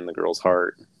for to win the girl's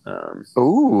heart.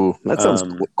 Ooh, that sounds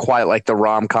Um, quite like the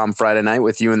rom-com Friday night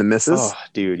with you and the missus. Oh,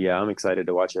 dude, yeah, I'm excited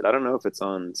to watch it. I don't know if it's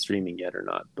on streaming yet or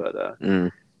not, but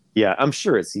Mm. yeah, I'm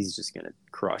sure he's just gonna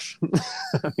crush. I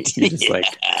mean, he's just like,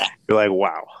 you're like,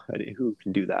 wow, who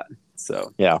can do that?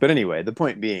 So Yeah. But anyway, the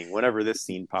point being, whenever this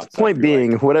scene pops Point up, you're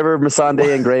being, like, whatever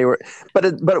Missandei and Grey were,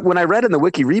 but when I read in the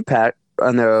wiki recap,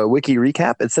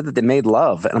 it said that they made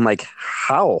love, and I'm like,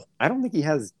 how? I don't think he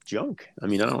has junk. I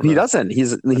mean, I don't know. He doesn't. He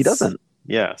That's- doesn't.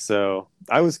 Yeah, so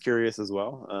I was curious as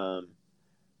well.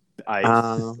 Look,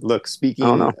 I speaking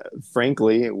don't know.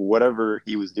 frankly, whatever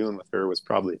he was doing with her was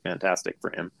probably fantastic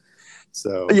for him.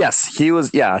 So Yes, he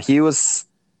was. Yeah, he was.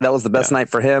 That was the best night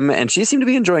for him, and she seemed to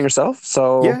be enjoying herself.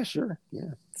 So yeah, sure,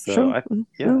 yeah. So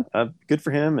Sure. good for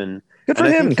him, and Good for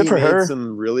and I him. think Good he for made her.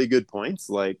 some really good points.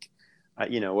 Like,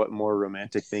 what more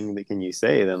romantic thing that can you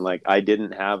say than like, I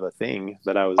didn't have a thing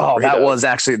that I was. Oh, afraid that of. was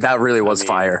actually that really was mean,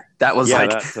 fire. That was yeah, like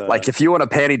that's, like if you want a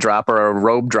panty drop or a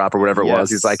robe drop or whatever it was,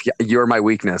 he's Yes. like, you're my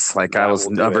weakness. Like I That was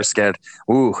will do never it. scared.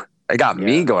 Ooh, it got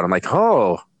me Yeah. going. I'm like,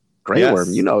 oh, Grey Yes,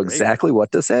 Worm, you know Grey exactly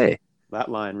what to say. that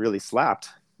line really slapped.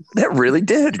 That really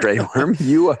did, Grey Worm.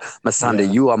 You, Missandei,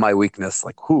 Yeah. you are my weakness.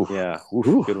 Like, whew. Yeah,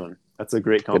 Ooh. good one. That's a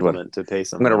great Good one. compliment to pay I'm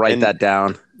someone. gonna write And- that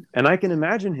down. And I can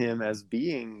imagine him as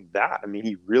being that. I mean,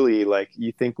 he really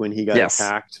you think when he got Yes.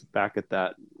 attacked back at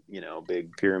that,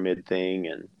 big pyramid thing,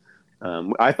 and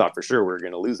I thought for sure we were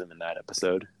going to lose him in that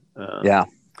episode. Yeah.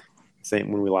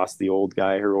 Same when we lost the old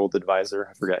guy, her old advisor.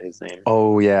 I forgot his name.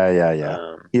 Oh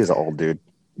yeah. He's an old dude.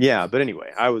 Yeah, but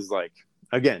anyway, I was like,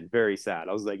 again, very sad.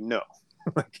 I was like, no,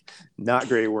 like not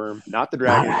Grey Worm, not the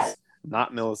dragons,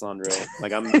 not Melisandre.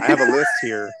 Like I have a list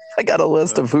here, I got a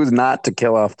list of who's not to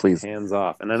kill off, please. hands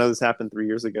off. And I know this happened 3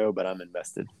 years ago, but I'm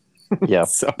invested. Yeah.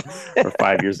 So, or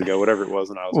 5 years ago, whatever it was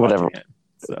when I was Whatever. watching it.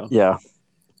 So Yeah.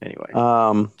 anyway,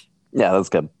 Yeah, that's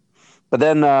good. But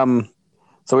then,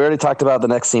 so we already talked about the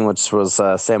next scene, which was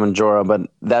Sam and Jorah, but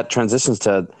that transitions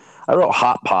to I wrote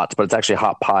hot pot, but it's actually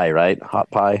hot pie, right? Hot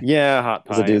pie Yeah, Hot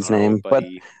is the Pie dude's and our name. old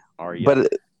buddy Arya.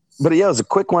 But yeah, it was a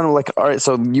quick one. Like, all right,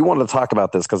 so you wanted to talk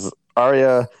about this because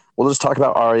Arya. We'll just talk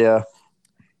about Arya.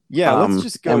 Yeah, let's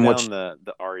just go and down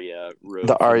the Arya road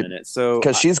the for a Arya minute. So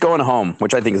because she's going home,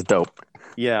 which I think is dope.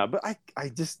 yeah, but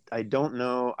I don't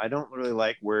know. I don't really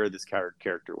like where this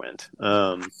character went.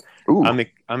 Ooh,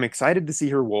 I'm excited to see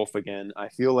her wolf again. I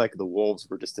feel like the wolves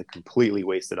were just a completely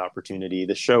wasted opportunity.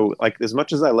 The show, like as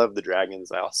much as I love the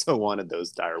dragons, I also wanted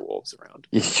those dire wolves around.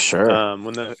 sure.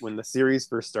 When the series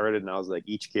first started, and I was like,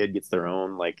 each kid gets their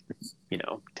own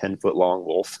 10-foot long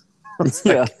wolf.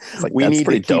 Yeah, we that's need to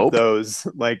pretty keep dope. those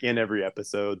like in every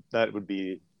episode. That would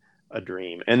be a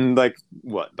dream. And like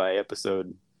what by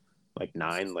episode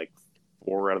 9,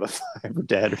 4 out of the 5 are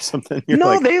dead or something.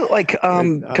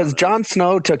 Because Jon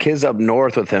Snow took his up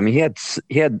north with him. He had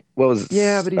what was but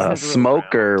he's never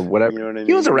smoke around. or whatever. You know what I mean?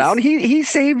 He was around. He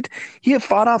had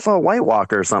fought off a White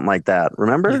Walker or something like that.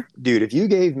 Remember, dude? If you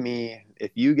gave me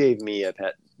a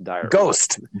pet dire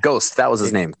Ghost, that was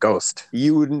his name, Ghost.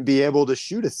 You wouldn't be able to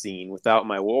shoot a scene without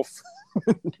my wolf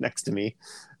next to me.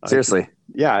 Seriously.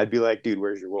 I'd be like, dude,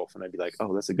 where's your wolf? And I'd be like,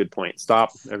 oh, that's a good point.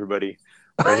 Stop, everybody.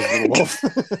 Where's the wolf?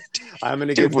 I'm going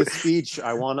to give this speech.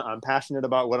 I'm passionate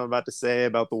about what I'm about to say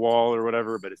about the wall or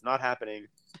whatever, but it's not happening.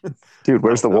 Dude,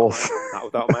 where's the wolf? Not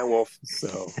without my wolf.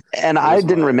 So, and I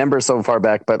didn't remember so far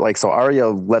back, but so Arya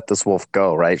let this wolf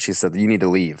go, right? She said, "You need to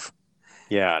leave."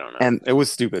 Yeah, I don't know. And it was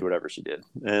stupid, whatever she did.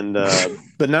 And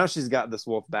but now she's got this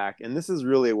wolf back, and this is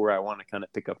really where I want to kind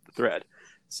of pick up the thread.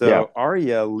 So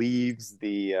Arya leaves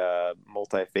the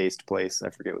multi-faced place. I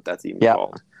forget what that's even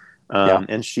called.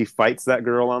 And she fights that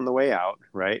girl on the way out,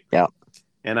 right? Yeah.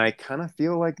 And I kind of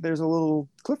feel like there's a little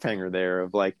cliffhanger there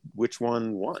of like which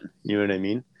one won. You know what I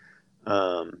mean?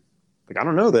 I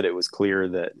don't know that it was clear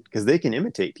that because they can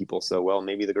imitate people so well.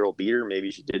 Maybe the girl beat her,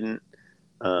 maybe she didn't.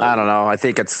 I don't know. I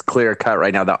think it's clear cut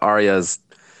right now that Arya's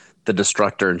the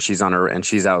destructor and she's on her and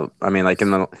she's out. I mean, like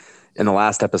in the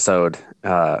last episode,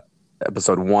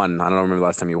 episode 1, I don't remember the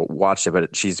last time you watched it,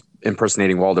 but she's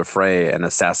impersonating Walder Frey and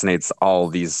assassinates all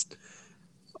these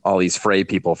Frey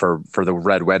people for the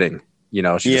Red Wedding. You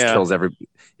know, she just kills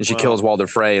she kills Walder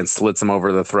Frey and slits him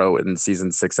over the throat in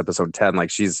season 6, episode 10. Like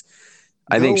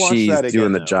I think she's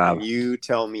doing the job. And you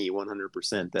tell me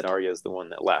 100% that Arya is the one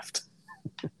that left.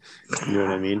 You know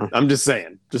what I mean? I'm just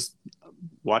saying, just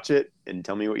watch it and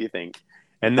tell me what you think.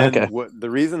 And then the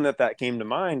reason that came to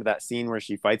mind, that scene where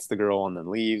she fights the girl and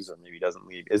then leaves, or maybe doesn't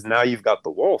leave, is now you've got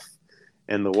the wolf,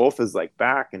 and the wolf is like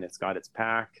back and it's got its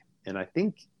pack. And I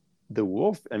think the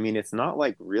wolf, I mean, it's not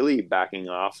like really backing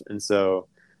off. And so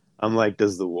I'm like,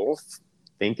 does the wolf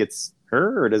think it's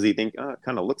her, or does he think, it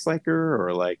kind of looks like her,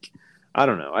 or like, I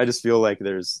don't know. I just feel like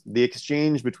there's the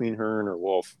exchange between her and her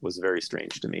wolf was very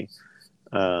strange to me.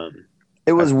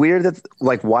 It was weird that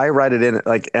why write it in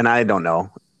and I don't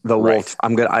know the wolf.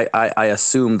 I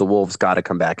assume the wolf's got to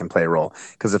come back and play a role,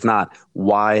 because if not,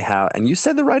 why have? And you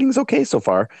said the writing's okay so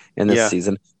far in this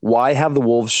season. Why have the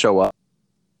wolves show up,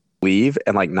 leave,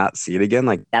 and not see it again?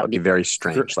 That would be very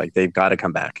strange. They've got to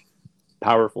come back.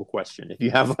 Powerful question. If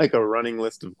you have a running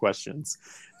list of questions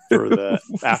for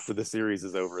after the series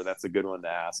is over, that's a good one to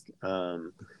ask.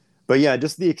 But yeah,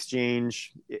 just the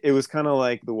exchange. It was kind of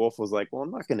like the wolf was like, "Well,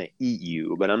 I'm not going to eat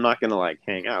you, but I'm not going to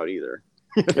hang out either."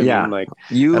 Yeah,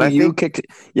 you kicked.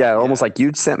 Yeah, almost like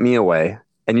you sent me away,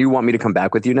 and you want me to come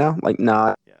back with you now?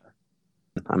 Nah. Yeah,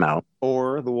 I'm out.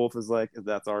 Or the wolf is like,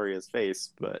 "That's Arya's face,"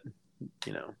 but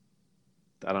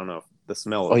I don't know, the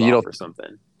smell is off or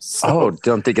something. So,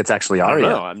 don't think it's actually Arya?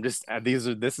 No, I'm just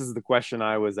this is the question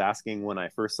I was asking when I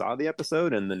first saw the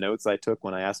episode, and the notes I took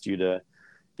when I asked you to,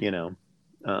 to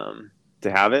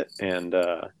have it, and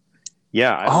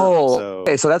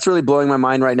okay, so that's really blowing my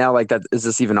mind right now. That is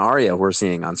this even Arya we're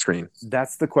seeing on screen?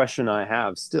 That's the question I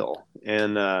have still,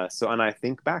 and and I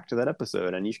think back to that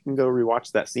episode, and you can go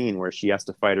rewatch that scene where she has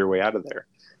to fight her way out of there,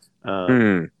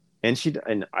 and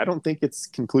I don't think it's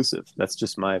conclusive. That's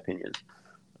just my opinion.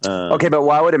 Okay, but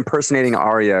why would impersonating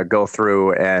Arya go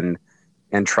through and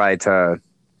try to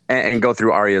and go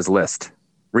through Arya's list,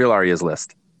 real Arya's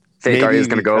list? Fake Arya's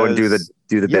going to go and do the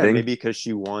bidding. Maybe because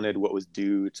she wanted what was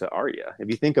due to Arya. If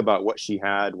you think about what she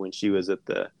had when she was at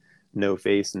the no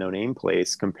face, no name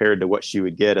place compared to what she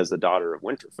would get as a daughter of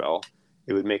Winterfell,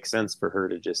 it would make sense for her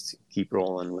to just keep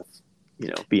rolling with,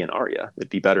 being Arya.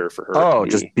 It'd be better for her. Oh,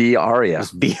 just be Arya.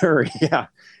 Just be her, yeah.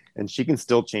 And she can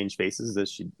still change faces as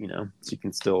she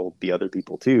can still be other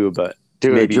people too. But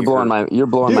dude, you're blowing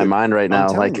my mind right now.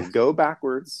 Go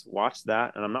backwards, watch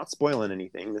that, and I'm not spoiling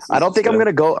anything. I don't think I'm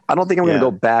gonna go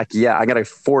back. Yeah, I gotta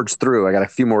forge through. I got a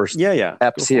few more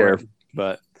steps here.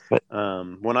 But But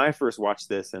when I first watched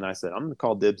this, and I said, I'm going to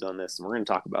call dibs on this, and we're going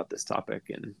to talk about this topic.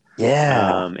 And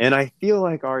I feel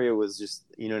like Arya was just,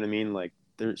 you know what I mean? Like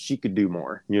she could do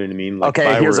more. You know what I mean? Like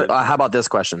okay, how about this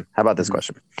question?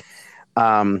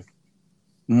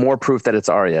 More proof that it's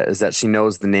Arya is that she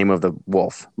knows the name of the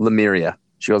wolf, Lemuria.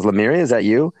 She goes, Lemuria, is that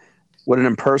you? Would an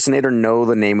impersonator know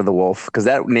the name of the wolf? Because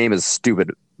that name is stupid,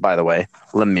 by the way.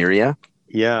 Lemuria.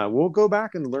 Yeah, we'll go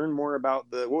back and learn more about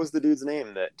what was the dude's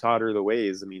name that taught her the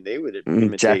ways. I mean, they would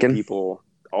imitate Jaqen? people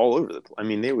all over the place. I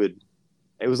mean,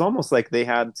 it was almost like they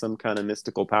had some kind of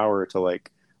mystical power to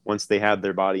like, once they had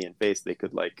their body and face, they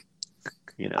could like,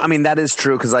 you know. I mean, that is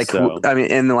true because, I mean,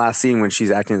 in the last scene when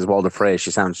she's acting as Walder Frey,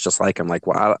 she sounds just like him. Like,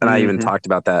 wow. And I even talked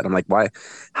about that. I'm like, why?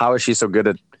 How is she so good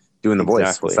at doing the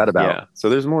voice? What's that about? Yeah. So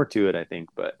there's more to it, I think,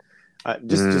 but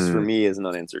just for me is an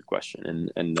unanswered question,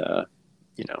 and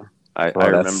you know, I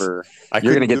remember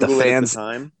you're gonna get Google the fans.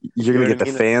 You're gonna get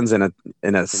the fans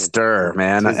in a stir,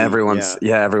 man.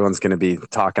 Everyone's gonna be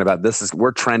talking about this.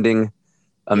 We're trending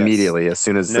immediately as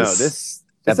soon as this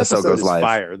episode goes live.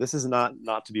 Fire. This is not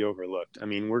to be overlooked. I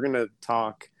mean, we're gonna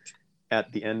talk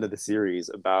at the end of the series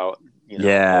about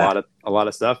a lot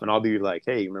of stuff, and I'll be like,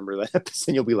 hey, remember that episode?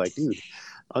 And you'll be like, dude,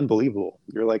 unbelievable.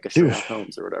 You're like a Sherlock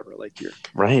Holmes or whatever. Like you're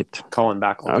right calling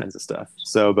back all kinds of stuff.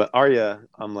 So, but Arya,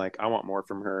 I'm like, I want more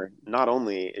from her. Not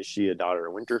only is she a daughter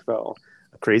of Winterfell,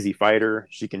 a crazy fighter,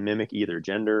 she can mimic either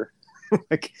gender.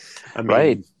 Like, I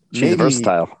mean, she's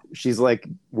versatile. She's like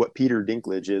what Peter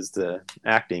Dinklage is to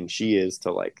acting. She is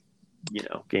to like,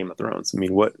 Game of Thrones. I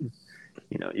mean,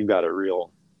 you've got a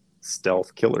real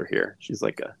stealth killer here. She's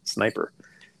like a sniper.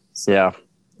 So,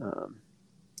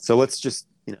 so let's just,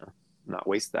 not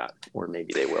waste that, or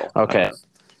maybe they will. Okay.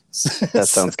 That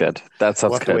sounds good. That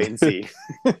sounds good. We'll have to wait and see.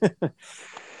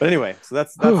 But anyway, so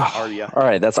that's Arya. All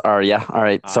right, that's Arya. All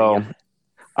right, so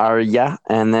Arya,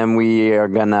 and then we are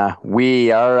gonna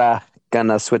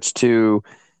switch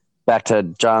back to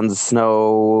Jon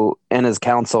Snow and his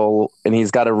council, and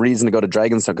he's got a reason to go to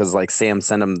Dragonstone because like Sam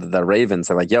sent him the ravens.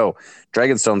 They're like, "Yo,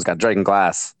 Dragonstone's got dragon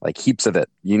glass, like heaps of it.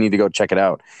 You need to go check it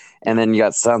out." And then you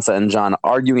got Sansa and Jon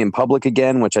arguing in public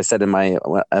again, which I said I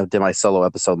did my solo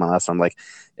episode, my last one. I'm like,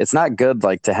 it's not good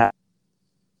like to have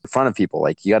in front of people.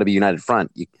 Like you got to be united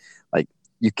front.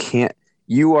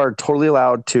 You are totally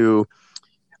allowed to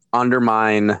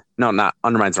undermine. No, not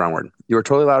undermine's the wrong word. You are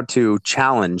totally allowed to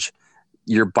challenge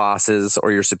your bosses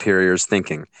or your superiors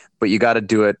thinking, but you got to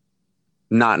do it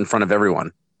not in front of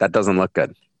everyone. That doesn't look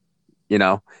good,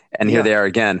 and here they are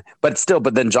again, but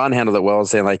then Jon handled it well,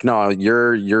 saying like, no,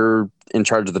 you're in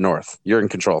charge of the North. You're in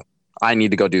control. I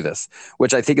need to go do this,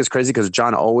 which I think is crazy because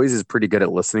Jon always is pretty good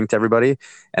at listening to everybody.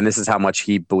 And this is how much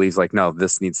he believes like, no,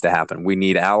 this needs to happen. We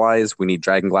need allies. We need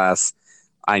dragonglass.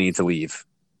 I need to leave,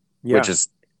 which is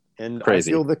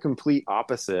crazy. I feel the complete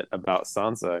opposite about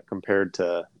Sansa compared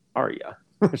to Arya,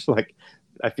 which like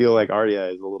I feel like Arya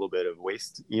is a little bit of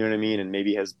waste, you know what I mean, and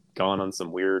maybe has gone on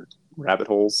some weird rabbit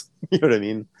holes, you know what I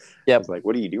mean. Yeah, it's like,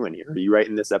 what are you doing here? Are you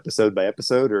writing this episode by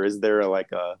episode, or is there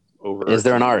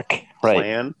an arc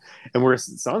plan? And where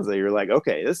Sansa, you're like,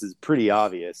 okay, this is pretty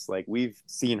obvious. Like we've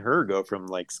seen her go from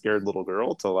like scared little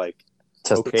girl to like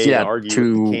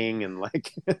argue with the king and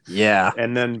like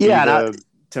and then be the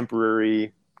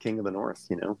temporary king of the North,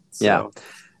 So.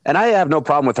 And I have no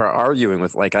problem with her arguing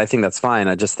with like, I think that's fine.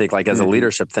 I just think like as a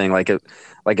leadership thing, like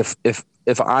if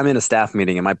I'm in a staff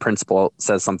meeting and my principal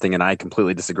says something and I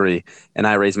completely disagree and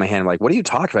I raise my hand, like, what are you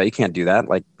talking about? You can't do that.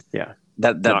 Like,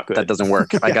 that doesn't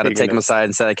work. I got to take him aside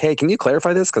and say like, hey, can you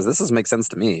clarify this? Cause this doesn't make sense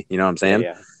to me. You know what I'm saying?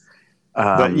 Yeah.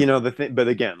 But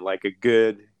again, like a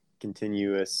good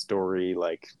continuous story,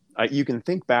 like you can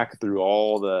think back through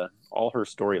all her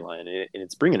storyline and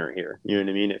it's bringing her here. You know what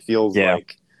I mean? It feels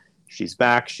like, she's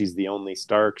back. She's the only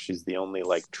Stark. She's the only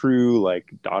like true like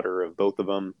daughter of both of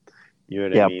them. You know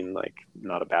what I mean? Like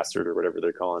not a bastard or whatever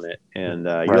they're calling it. And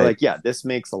you're like, yeah, this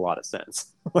makes a lot of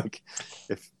sense. Like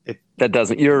if that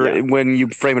doesn't, when you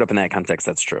frame it up in that context,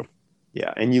 that's true.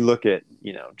 Yeah. And you look at,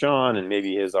 Jon and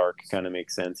maybe his arc kind of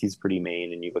makes sense. He's pretty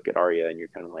main. And you look at Arya and you're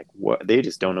kind of like, what? They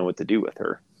just don't know what to do with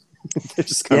her. They're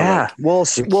just kind of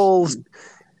like, well,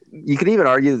 you could even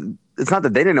argue it's not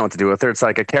that they didn't know what to do with her. It's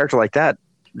like a character like that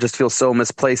just feels so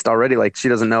misplaced already. Like she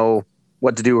doesn't know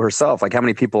what to do herself. Like how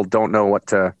many people don't know what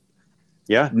to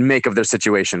make of their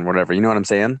situation, whatever, you know what I'm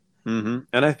saying? Mm-hmm.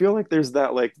 And I feel like there's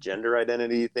that like gender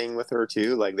identity thing with her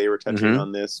too. Like they were touching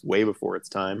on this way before its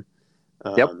time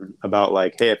about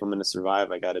like, hey, if I'm going to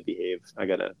survive, I got to behave. I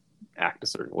got to act a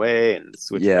certain way and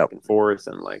switch back and forth.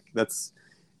 And like, that's,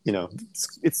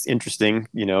 it's interesting,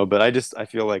 but I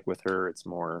feel like with her, it's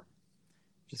more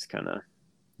just kind of,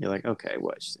 you're like, okay,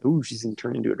 what? She's gonna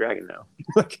turn into a dragon now.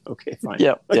 Like, okay, fine.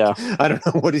 Yeah, like, yeah. I don't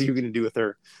know what are you gonna do with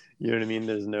her. You know what I mean?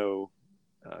 There's no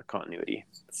continuity.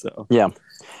 So Yeah.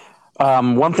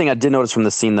 One thing I did notice from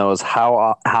the scene though is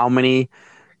how many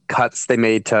cuts they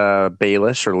made to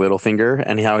Baelish or Littlefinger,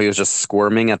 and how he was just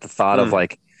squirming at the thought of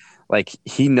like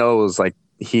he knows like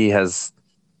he has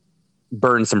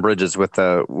burned some bridges with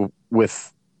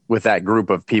that group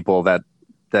of people that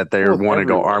they want to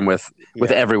go arm with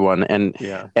everyone, and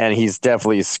he's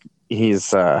definitely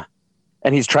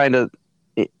and he's trying to,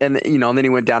 and then he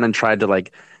went down and tried to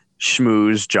like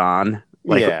schmooze John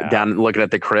down looking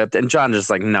at the crypt, and John just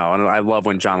like no. And I love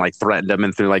when John like threatened him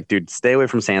and through like, dude, stay away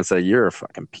from Sansa, you're a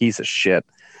fucking piece of shit.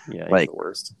 Yeah, he's like the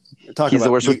worst. He's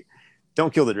the worst.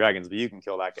 Don't kill the dragons, but you can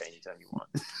kill that guy anytime you want.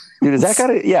 Dude, is that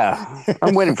guy? Yeah,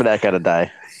 I'm waiting for that guy to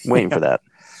die. Waiting for that.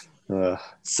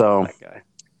 So that guy.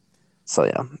 So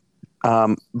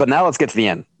yeah, but now let's get to the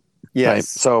end. Yes. Right?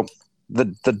 So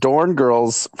the Dorne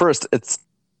girls first. It's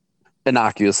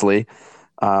innocuously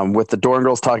with the Dorne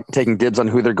girls taking dibs on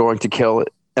who they're going to kill,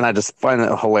 and I just find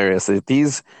it hilarious.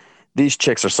 These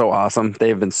chicks are so awesome. They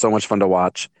have been so much fun to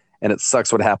watch, and it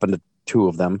sucks what happened to two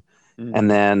of them, and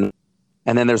then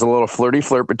there's a little flirty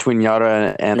flirt between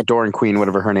Yara and Dorne Queen,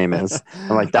 whatever her name is.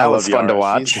 And like that was fun to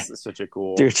watch. She's such a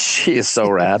cool dude. She is so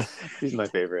rad. She's my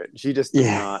favorite. She just does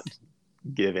not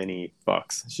give any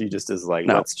fucks. She just is like,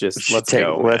 let's go.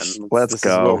 Let's go. This is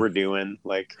what we're doing.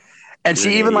 Like, and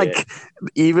she even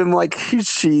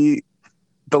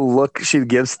the look she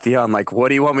gives Theon, like, what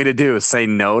do you want me to do? Say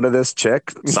no to this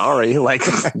chick? Sorry, like,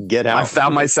 get out. I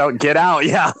found myself. Get out,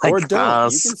 yeah. Like, or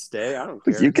don't. You can stay. I don't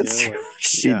care. You can.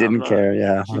 She didn't care.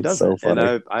 Yeah, she doesn't. So funny.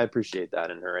 And I appreciate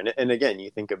that in her. And again, you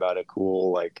think about a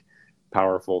cool, like,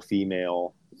 powerful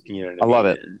female. You know, what I love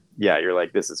it. And yeah, you're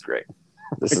like, this is great.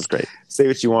 This is great. Say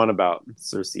what you want about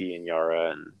Cersei and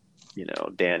Yara and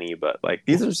Dany, but like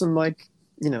these are some like.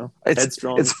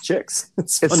 Headstrong chicks.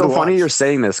 It's so funny you're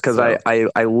saying this because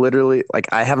I literally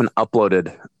I haven't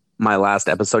uploaded my last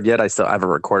episode yet. I haven't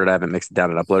recorded. I haven't mixed it down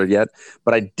and uploaded yet.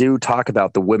 But I do talk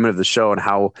about the women of the show and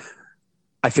how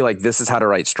I feel like this is how to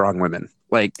write strong women.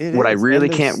 Like what I really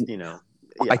can't,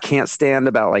 I can't stand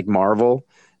about like Marvel.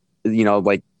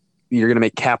 Like you're gonna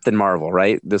make Captain Marvel,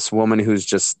 right? This woman who's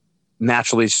just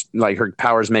naturally like her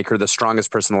powers make her the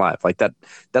strongest person alive. Like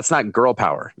that's not girl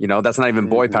power, that's not even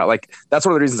boy power. Like that's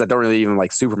one of the reasons I don't really even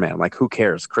like Superman. Like who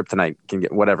cares? Kryptonite can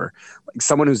get whatever. Like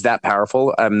someone who's that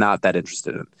powerful, I'm not that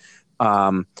interested in.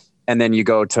 And then you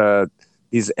go to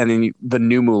these, and then the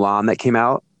new Mulan that came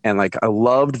out, and like I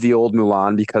loved the old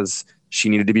Mulan because she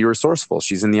needed to be resourceful.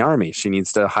 She's in the army. She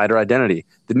needs to hide her identity.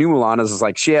 The new Mulan is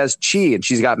like she has chi and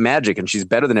she's got magic and she's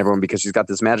better than everyone because she's got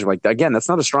this magic. Like again, that's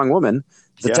not a strong woman.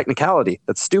 It's a technicality.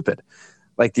 That's stupid.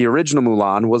 Like the original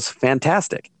Mulan was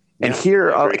fantastic. And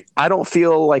here, I don't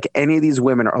feel like any of these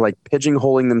women are like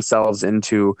pigeonholing themselves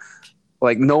into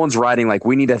like no one's writing like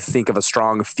we need to think of a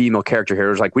strong female character here.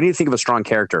 It's like we need to think of a strong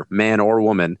character, man or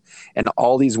woman. And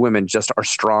all these women just are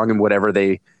strong in whatever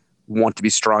they want to be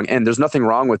strong. And there's nothing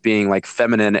wrong with being like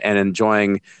feminine and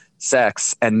enjoying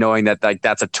sex and knowing that like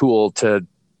that's a tool to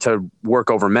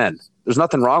work over men. There's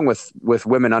nothing wrong with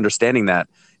women understanding that.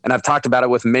 And I've talked about it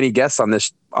with many guests on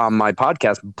my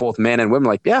podcast, both men and women.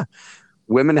 Like, yeah,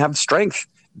 women have strength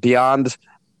beyond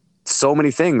so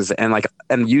many things. And like,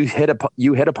 and you hit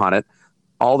upon it.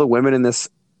 All the women in this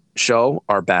show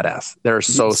are badass. They're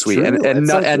so sweet. True. And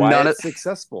none of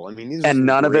successful. I mean, these are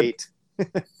none of it.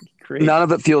 None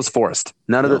of it feels forced.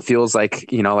 None of it feels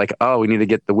like, like, oh, we need to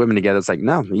get the women together. It's like,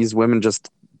 no, these women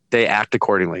they act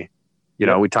accordingly.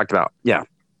 We talked about,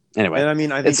 anyway. And I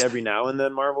mean, I think every now and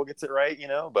then Marvel gets it right,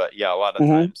 but yeah, a lot of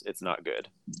times it's not good.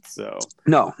 So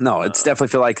no, it's definitely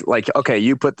feel like, okay,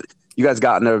 you guys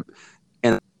got in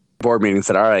a board meeting and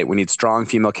said, all right, we need strong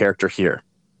female character here,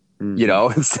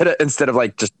 instead of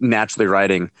like just naturally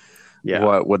writing,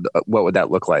 what would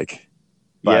that look like?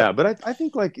 But I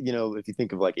think like, if you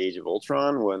think of like Age of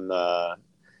Ultron, when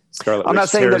Scarlet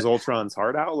Witch tears Ultron's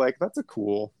heart out, like that's a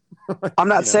cool. I'm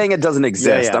not saying it doesn't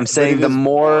exist. I'm saying the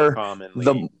more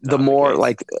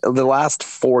like the last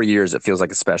 4 years, it feels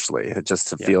like especially it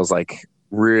just feels like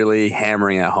really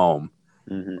hammering at home.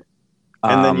 Mm-hmm.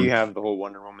 And then you have the whole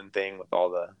Wonder Woman thing with all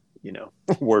the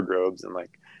wardrobes and like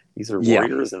these are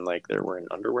warriors and like they're wearing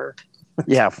underwear.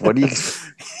 Yeah, what do you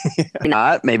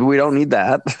not? Maybe we don't need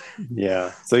that.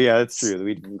 Yeah. So yeah, that's true.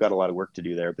 We've got a lot of work to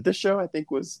do there. But this show, I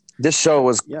think, was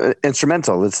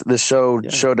instrumental. This show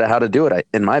showed how to do it,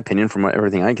 in my opinion, from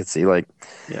everything I could see. Like,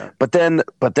 But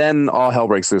then all hell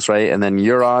breaks loose, right? And then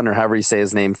Euron, or however you say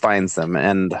his name, finds them,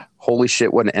 and holy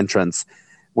shit, what an entrance!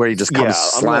 where he just comes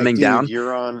I'm slamming like, down.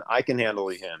 Euron, I can handle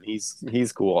him. He's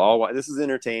cool. This is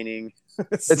entertaining.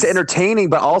 It's entertaining,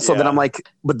 but also then I'm like,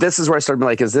 but this is where I started being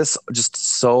like, is this just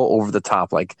so over the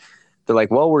top? Like, they're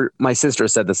like, well, my sister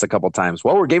said this a couple times.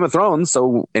 Well, we're Game of Thrones,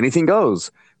 so anything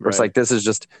goes. Where it's like, this is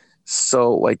just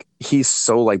so like, he's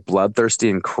so like bloodthirsty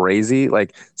and crazy.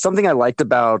 Like something I liked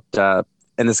about, and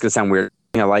this is gonna sound weird,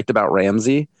 I liked about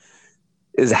Ramsay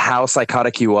is how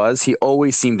psychotic he was. He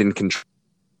always seemed in control.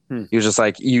 He was just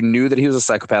like, you knew that he was a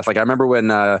psychopath. Like I remember when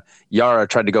Yara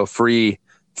tried to go free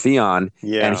Theon,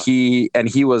 and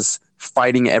he was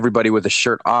fighting everybody with his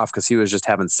shirt off because he was just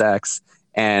having sex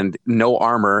and no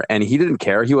armor, and he didn't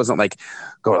care. He wasn't like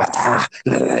going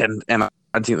and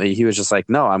ultimately he was just like,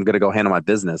 no, I'm gonna go handle my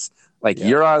business. Like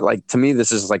Yara, like to me,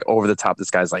 this is just like over the top.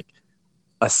 This guy's like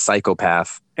a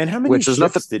psychopath. And how many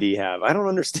ships did he have? I don't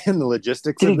understand the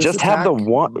logistics. Did he just have the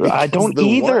one? I don't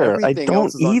either. I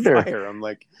don't either. I'm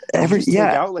like, did you take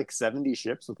out like 70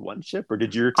 ships with one ship, or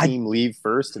did your team leave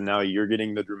first and now you're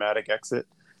getting the dramatic exit?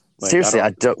 Like, seriously, I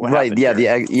don't. Right?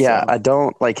 Yeah. I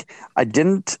don't like. I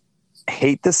didn't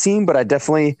hate the scene, but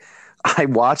I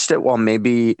watched it while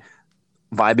maybe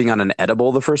vibing on an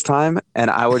edible the first time,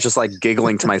 and I was just like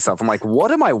giggling to myself. I'm like,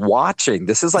 what am I watching?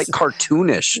 This is like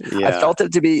cartoonish. I felt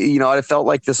it to be, I felt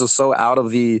like this was so out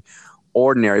of the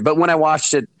ordinary. But when I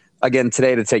watched it again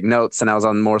today to take notes, and I was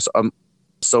on more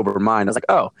sober mind, I was like,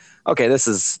 oh, okay, this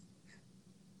is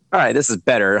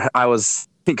better. I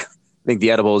think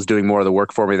the edible is doing more of the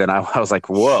work for me than I was like,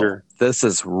 whoa, this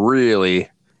is really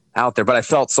out there. But I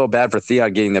felt so bad for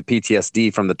Theon getting the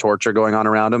PTSD from the torture going on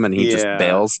around him, and he just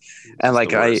bails. And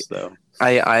like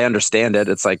I understand it.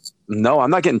 It's like, no, I'm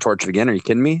not getting tortured again. Are you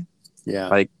kidding me? Yeah,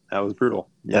 like that was brutal.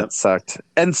 That sucked.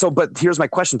 And so, but here's my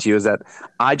question to you: is that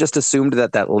I just assumed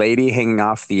that lady hanging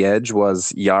off the edge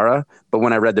was Yara, but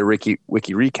when I read the wiki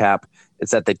recap,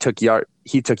 it's that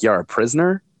he took Yara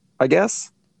prisoner, I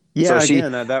guess. Yeah,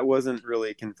 so that wasn't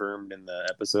really confirmed in the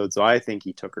episode, so I think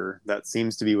he took her. That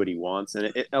seems to be what he wants, and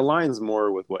it aligns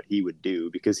more with what he would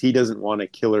do, because he doesn't want to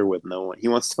kill her with no one. He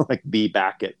wants to like be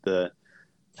back at the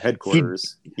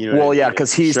headquarters.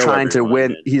 Because he's trying to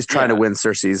win. He's trying to win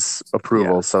Cersei's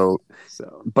approval. Yeah. So,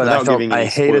 but I felt I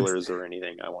hated spoilers or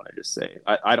anything. I want to just say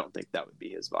I don't think that would be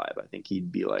his vibe. I think he'd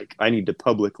be like, I need to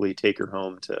publicly take her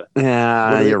home to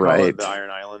you're right, the Iron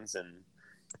Islands, and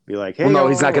be like, hey, well, no,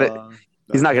 he's not gonna.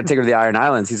 He's not going to take her to the Iron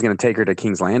Islands. He's going to take her to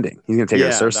King's Landing. He's going to take her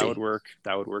to Cersei. That would work.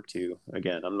 That would work too.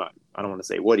 Again, I don't want to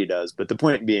say what he does, but the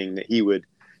point being that he would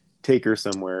take her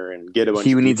somewhere and get a bunch of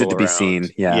people needs it to be around. seen.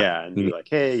 Yeah. And be like,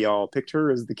 hey, y'all picked her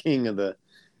as the king of the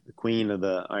queen of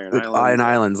the Iron Islands. Iron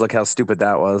Islands. Look how stupid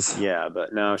that was. Yeah,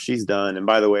 but now she's done. And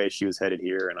by the way, she was headed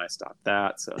here, and I stopped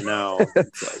that. So now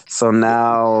it's like.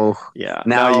 Now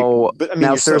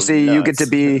Cersei, you get to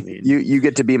be you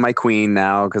get to be my queen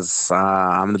now, because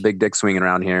I'm the big dick swinging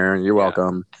around here. You're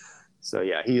welcome. So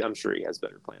yeah, I'm sure he has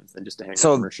better plans than just to hang out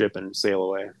on her ship and sail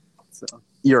away. So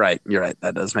you're right.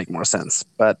 That does make more sense.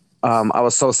 But I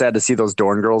was so sad to see those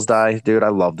Dorne girls die, dude. I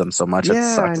love them so much. It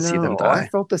sucked to see them die. I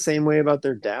felt the same way about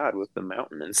their dad with the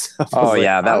mountain and stuff. Oh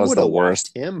yeah, that was the worst.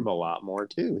 Him a lot more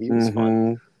too. He was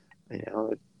fun.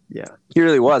 Yeah. He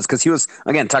really was, because he was,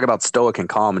 again, talk about stoic and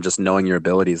calm and just knowing your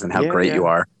abilities and how great you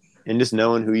are, and just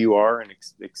knowing who you are and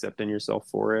accepting yourself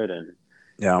for it, and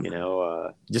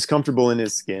just comfortable in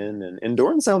his skin. And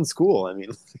Dorne sounds cool. I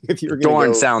mean, if you're gonna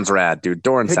Dorne sounds rad, dude.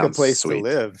 Dorne sounds a place sweet. to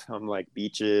live. I'm like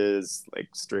beaches, like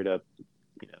straight up.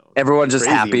 Everyone's just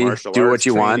happy. Do what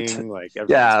you want. Right.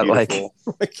 Yeah.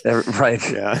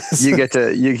 you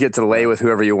get to lay with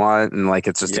whoever you want, and like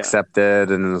it's just accepted,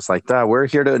 and it's like, we're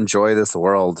here to enjoy this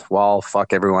world. Well,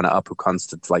 fuck everyone up who comes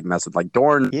to like mess with like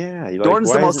Dorne. Yeah, Dorne's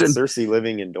why the most. Cersei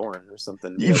living in Dorne or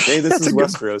something. Like, hey, this is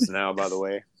Westeros now, by the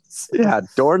way. Yeah,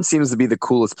 Dorne seems to be the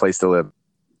coolest place to live.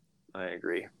 I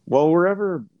agree. Well,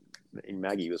 wherever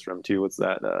Maggie was from too. What's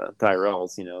that?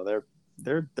 Tyrells.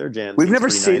 Their jams. We've never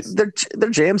seen their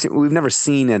jams. We've never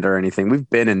seen it or anything. We've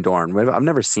been in Dorne. I've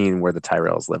never seen where the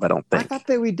Tyrells live. I don't think. I thought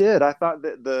that we did. I thought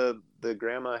that the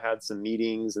grandma had some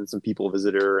meetings and some people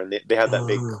visit her, and they had that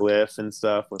big cliff and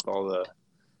stuff with all the.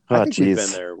 I think we've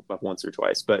been there once or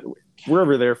twice, but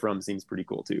wherever they're from seems pretty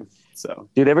cool too. So,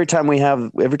 dude, every time we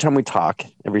talk,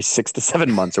 every 6 to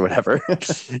 7 months or whatever,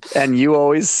 and you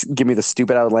always give me the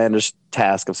stupid outlandish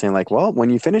task of saying like, well, when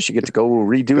you finish, you get to go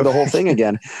redo the whole thing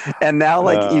again. And now,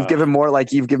 like, you've given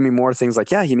me more things.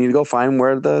 Like, yeah, you need to go find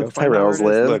where the Tyrells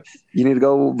live. Look, you need to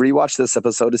go rewatch this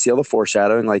episode to see all the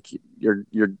foreshadowing. Like, you're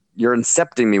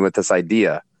incepting me with this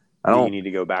idea. You need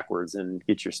to go backwards and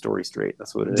get your story straight.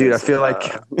 That's what it is. Dude, I feel like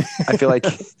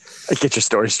I get your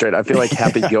story straight. I feel like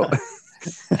Happy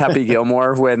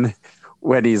Gilmore when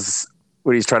he's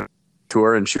when he's trying to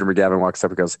tour, and Shooter McGavin walks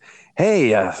up and goes, "Hey,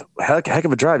 heck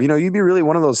of a drive. You'd be really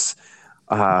one of those.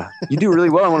 You do really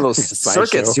well on one of those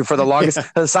circuits for the longest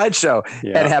sideshow."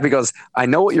 Yeah. And Happy goes, "I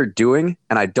know what you're doing,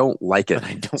 and I don't like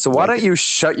it. So why don't you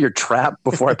shut your trap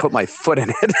before I put my foot in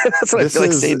it?" That's what I feel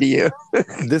like saying to you.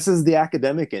 This is the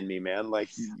academic in me, man. Like,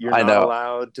 you're not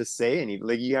allowed to say anything.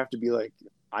 Like, you have to be like,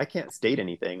 I can't state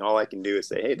anything. All I can do is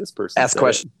say, hey, this person ask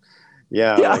questions.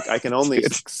 Yeah, like I can only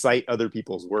cite other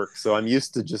people's work. So I'm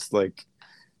used to just like,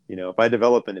 if I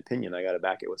develop an opinion, I got to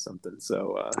back it with something.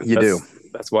 So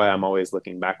that's why I'm always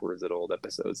looking backwards at old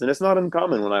episodes. And it's not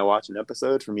uncommon when I watch an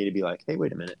episode for me to be like, hey,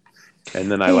 wait a minute.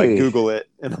 And then I like Google it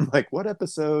and I'm like, what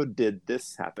episode did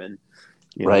this happen?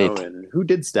 Know, and who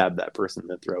did stab that person in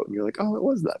the throat? And you're like, oh, it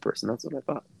was that person. That's what I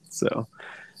thought. So,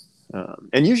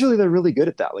 and usually they're really good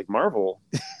at that. Like Marvel,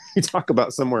 you talk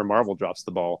about somewhere Marvel drops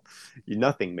the ball,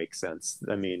 nothing makes sense.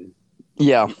 I mean,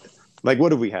 yeah. Like,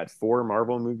 what have we had? 4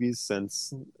 Marvel movies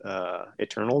since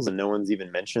Eternals, and no one's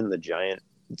even mentioned the giant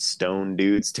stone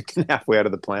dude sticking halfway out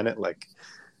of the planet. Like,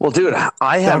 well, dude,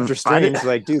 Doctor Strange.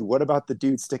 Like, dude, what about the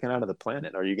dude sticking out of the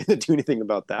planet? Are you going to do anything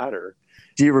about that? Or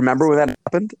do you remember when that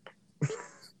happened?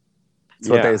 That's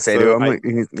what they say to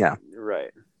him. Yeah, right.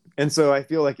 And so I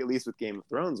feel like at least with Game of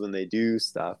Thrones, when they do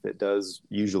stuff, it does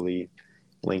usually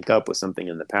link up with something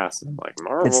in the past. And I'm like,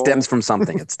 Marvel. It stems from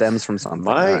something.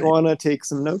 Might want to take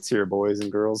some notes here, boys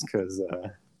and girls, because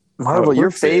Marvel,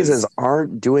 your phases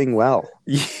aren't doing well.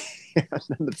 Yeah,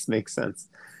 none of this makes sense.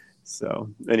 So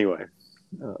anyway,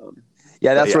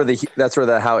 that's where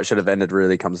the how it should have ended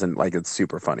really comes in. Like, it's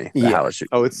super funny. How it should.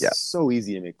 Oh, it's so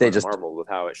easy to make fun of Marvel with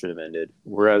how it should have ended.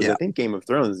 Whereas I think Game of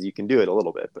Thrones, you can do it a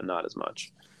little bit, but not as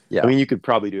much. Yeah, I mean, you could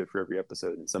probably do it for every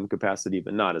episode in some capacity,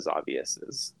 but not as obvious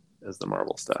as the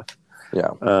Marvel stuff. Yeah.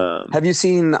 Have you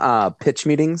seen pitch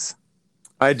meetings?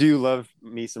 I do love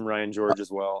me some Ryan George as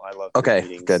well. I love pitch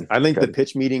meetings. Good. I think the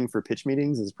pitch meeting for pitch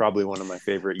meetings is probably one of my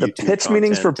favorite YouTube pitch content.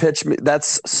 Meetings for pitch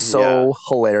that's so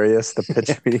hilarious, the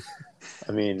pitch meeting.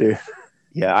 I mean,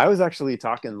 I was actually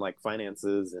talking like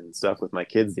finances and stuff with my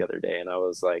kids the other day, and I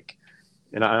was like,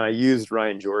 and I used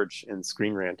Ryan George and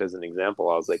Screen Rant as an example.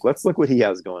 I was like, let's look what he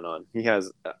has going on. He has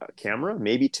a camera,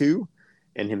 maybe 2,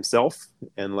 and himself,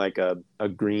 and like a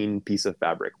green piece of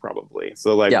fabric, probably.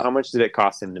 So like, how much did it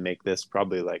cost him to make this?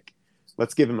 Probably like,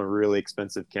 let's give him a really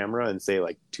expensive camera and say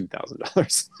like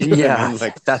 $2,000. Yeah, I mean?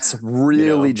 Like, that's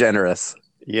really generous.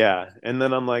 Yeah, and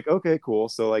then I'm like, okay, cool.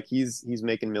 So like, he's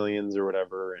making millions or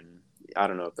whatever, and I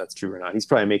don't know if that's true or not. He's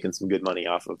probably making some good money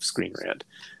off of Screen Rant.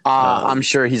 I'm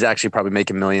sure he's actually probably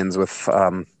making millions with.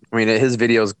 I mean, his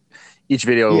videos, each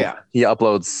video he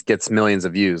uploads gets millions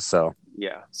of views. So.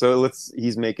 Yeah, so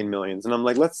he's making millions, and I'm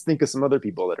like, let's think of some other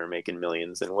people that are making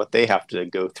millions and what they have to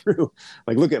go through.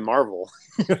 Like, look at Marvel.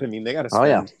 You know what I mean? They got to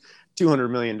spend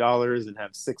 $200 million and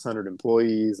have 600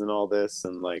 employees and all this,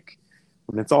 and like,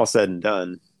 when it's all said and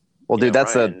done. Well, dude,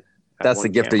 that's the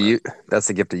gift of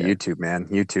YouTube, man.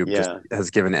 YouTube just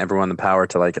has given everyone the power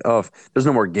to like, there's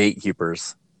no more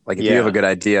gatekeepers. Like, if you have a good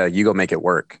idea, you go make it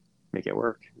work. Make it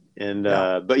work. And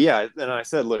and I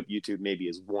said, look, YouTube maybe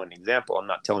is one example. I'm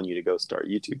not telling you to go start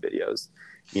YouTube videos.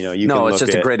 It's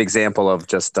just a great example of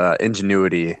just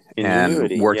ingenuity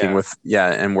and working with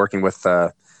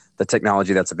the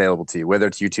technology that's available to you, whether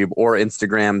it's YouTube or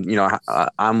Instagram.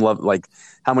 I'm like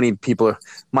how many people.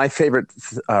 My favorite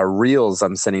reels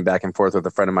I'm sending back and forth with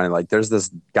a friend of mine. Like, there's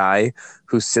this guy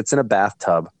who sits in a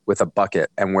bathtub with a bucket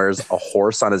and wears a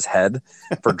horse on his head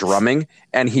for drumming,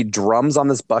 and he drums on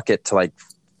this bucket to like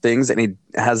things, and he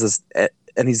has this,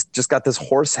 and he's just got this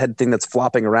horse head thing that's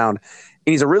flopping around,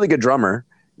 and he's a really good drummer.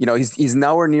 He's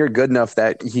nowhere near good enough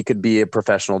that he could be a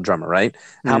professional drummer, right?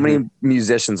 Mm-hmm. How many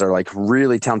musicians are like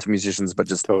really talented musicians, but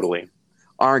just totally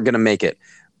aren't going to make it?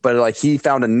 But like, he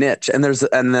found a niche, and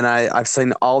then I've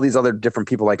seen all these other different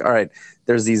people. Like, all right,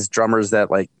 there's these drummers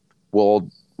that like will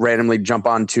randomly jump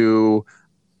onto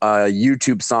a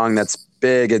YouTube song that's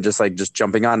big and just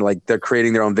jumping on, like they're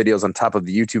creating their own videos on top of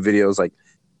the YouTube videos. Like,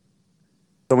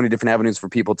 so many different avenues for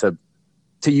people to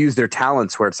use their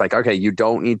talents, where it's like, okay, you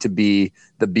don't need to be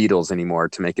the Beatles anymore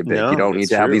to make it big. You don't need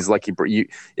to have these lucky,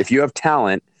 if you have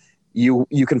talent, you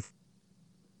can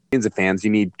millions of fans. You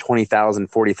need 20,000,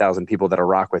 40,000 people that'll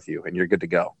rock with you, and you're good to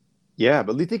go. Yeah.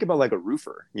 But you think about like a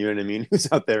roofer, you know what I mean? Who's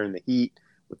out there in the heat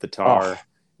with the tar,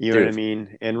 you know what I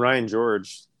mean? And Ryan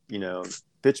George,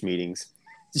 pitch meetings,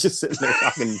 He's just sitting there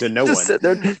talking to no Just one. sit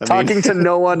there talking to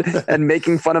no one and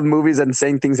making fun of movies and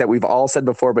saying things that we've all said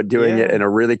before, but doing it in a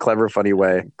really clever, funny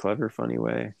way. Clever, funny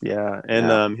way. Yeah.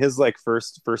 And his like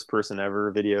first person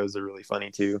ever videos are really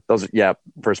funny too. Those,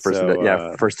 first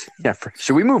person.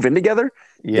 Should we move in together?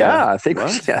 I think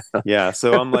yeah.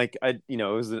 So I'm like, it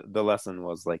was the lesson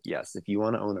was like, yes, if you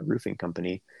want to own a roofing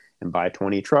company and buy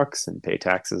 20 trucks and pay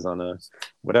taxes on a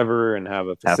whatever and have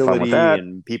a facility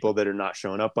and people that are not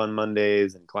showing up on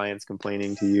Mondays and clients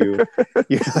complaining to you,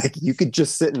 you could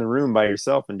just sit in the room by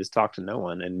yourself and just talk to no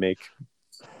one and make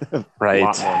a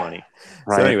lot more money.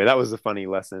 So anyway, that was a funny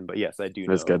lesson, but yes, I do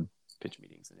know good. Pitch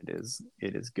meetings, and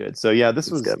it is good. So yeah,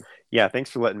 this was good. Yeah, thanks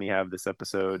for letting me have this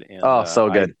episode. And so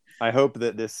good. I hope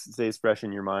that this stays fresh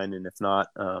in your mind, and if not,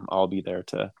 I'll be there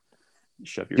to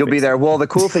shove your. You'll be there. Well, the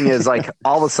cool thing is, like,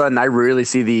 all of a sudden, I really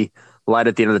see the light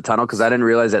at the end of the tunnel, because I didn't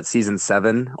realize that season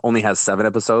 7 only has 7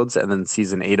 episodes, and then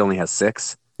season 8 only has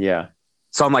 6. Yeah.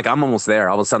 So I'm like, I'm almost there.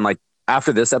 All of a sudden, like,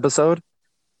 after this episode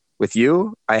with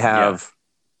you, I have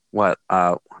like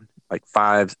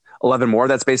 11 more.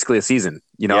 That's basically a season.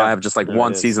 I have just like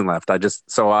one season left. I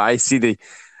see the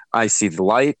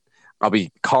light. I'll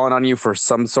be calling on you for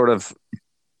some sort of,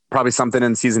 probably something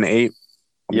in season 8.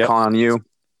 I'm calling on you.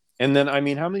 And then, I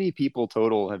mean, how many people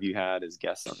total have you had as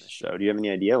guests on this show? Do you have any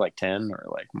idea? Like 10 or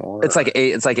like more? It's like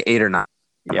 8. It's like 8 or 9.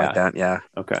 Like that. Yeah.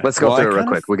 Okay. Let's go through it real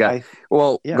quick.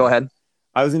 Go ahead.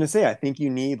 I was going to say, I think you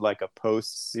need like a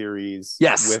post series.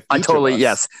 Yes,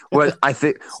 yes. Well, I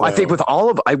think with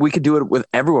we could do it with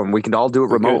everyone. We can all do it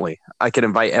remotely. I could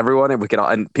invite everyone, and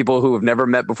and people who have never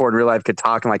met before in real life could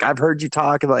talk. And like, I've heard you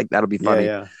talk, and like, that'll be funny.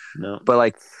 Yeah. No. But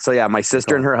like, so yeah, my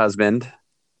sister and her husband,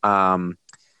 and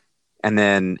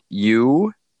then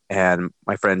you and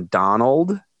my friend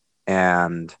Donald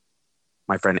and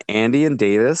my friend Andy and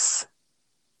Davis,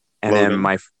 and Logan.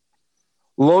 then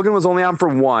Logan was only on for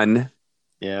 1.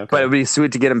 Yeah, okay. But it would be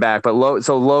sweet to get him back. But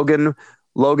Logan,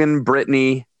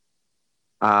 Brittany,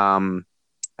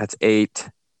 that's 8.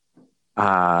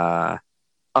 My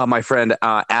friend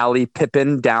Allie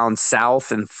Pippin down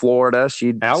south in Florida.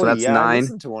 So that's 9. I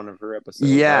listened to one of her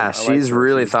episodes. Yeah, she's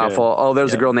really thoughtful. Good. Oh,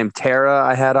 there's a girl named Tara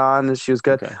I had on, and she was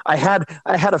good. Okay. I had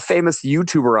a famous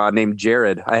YouTuber on named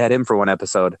Jared. I had him for one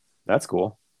episode. That's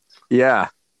cool. Yeah.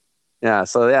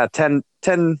 So yeah, 10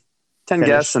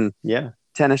 guests and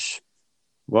 10ish.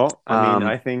 Well, I mean,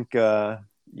 I think,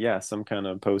 some kind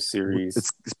of post-series.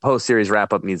 It's post-series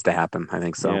wrap-up needs to happen. I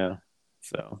think so. Yeah.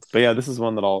 So, but yeah, this is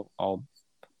one that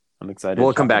I'm excited.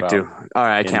 We'll come back to. All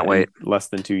right, I can't wait. Less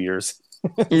than 2 years.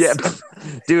 Yeah,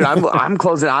 dude, I'm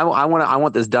closing. I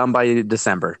want this done by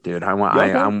December, dude.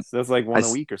 So that's like one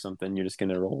a week or something. You're just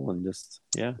gonna roll and just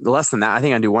less than that. I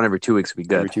think I do one every 2 weeks. Would be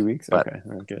good. Every 2 weeks. Okay,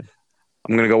 all right, good.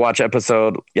 I'm going to go watch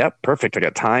episode. Yep. Perfect. I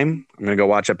got time. I'm going to go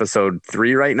watch episode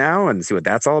 3 right now and see what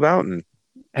that's all about. And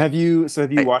have you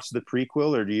watched the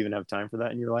prequel, or do you even have time for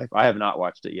that in your life? I have not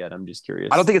watched it yet. I'm just curious.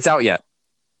 I don't think it's out yet.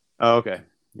 Oh, okay.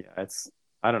 Yeah.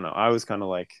 I don't know. I was kind of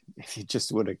like, if you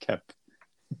just would have kept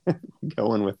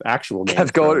going with actual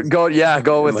games. Go with,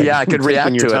 like, I could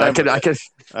react to it.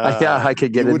 I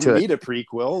could get into it. You wouldn't need a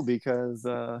prequel because,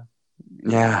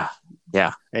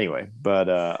 Anyway, but,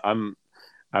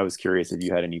 I was curious if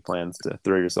you had any plans to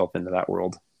throw yourself into that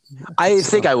world. I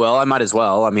think I will. I might as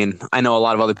well. I mean, I know a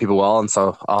lot of other people will, and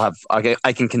so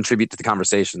I can contribute to the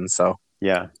conversation. So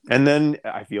yeah, and then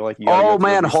I feel like you. Oh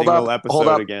man, hold up.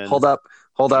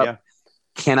 Yeah.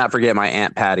 Cannot forget my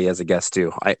Aunt Patty as a guest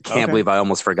too. I can't believe I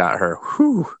almost forgot her.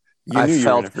 Whew. You knew you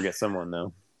were going to forget someone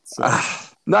though. So.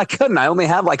 No, I couldn't. I only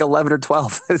have like 11 or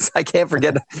 12. I can't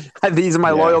forget. These are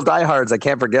my loyal diehards. I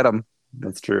can't forget them.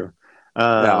 That's true.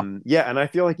 And I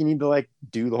feel like you need to like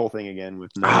do the whole thing again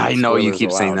with no I know you keep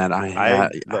saying that.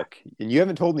 Look, and you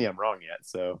haven't told me I'm wrong yet,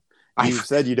 so you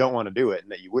said you don't want to do it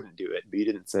and that you wouldn't do it, but you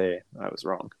didn't say I was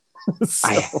wrong.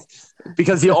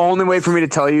 Because the only way for me to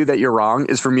tell you that you're wrong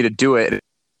is for me to do it.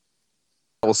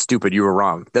 Well, stupid, you were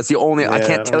wrong. That's the only I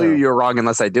can't tell you you're wrong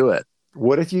unless I do it.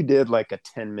 What if you did like a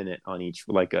 10-minute on each,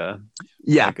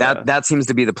 that seems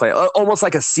to be the play, almost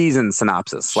like a season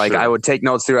synopsis. Like I would take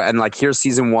notes through it and like, here's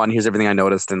season 1, here's everything I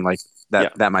noticed, and like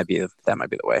that might be the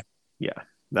way. Yeah,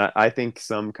 that I think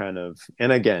some kind of,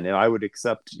 and again, I would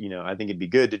accept. I think it'd be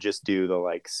good to just do the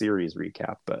like series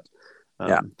recap, but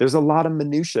there's a lot of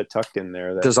minutia tucked in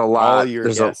there. That there's a lot. All your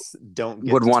guests don't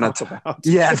get would want to talk about.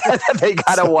 Yeah, they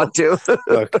gotta want to.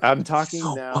 Look, I'm talking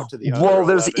now to the other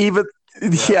there's even.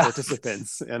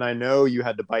 Participants, and I know you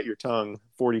had to bite your tongue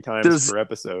 40 times per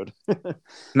episode.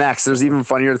 Max, there's even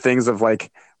funnier things of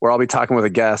like where I'll be talking with a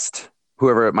guest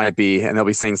whoever it might be, and they'll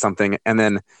be saying something, and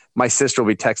then my sister will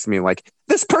be texting me like,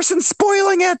 "This person's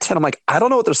spoiling it," and I'm like, "I don't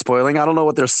know what they're spoiling. I don't know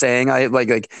what they're saying." I like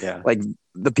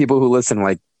the people who listen,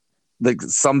 like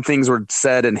some things were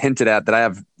said and hinted at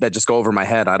that just go over my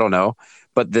head. I don't know.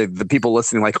 But the people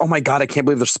listening, like, "Oh my God, I can't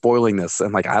believe they're spoiling this."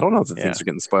 I'm like, I don't know if the things are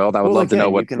getting spoiled. I would love to know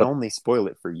what. You can only spoil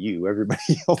it for you.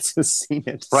 Everybody else has seen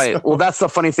it. Right. So. Well, that's the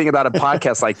funny thing about a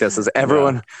podcast like this is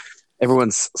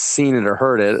everyone's seen it or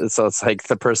heard it. So it's like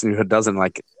the person who doesn't,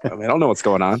 like, they don't know what's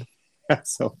going on.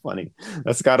 That's so funny.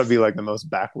 That's got to be like the most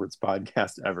backwards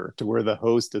podcast ever, to where the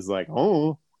host is like,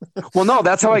 "Oh." Well, no,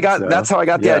 that's how I got. That's how I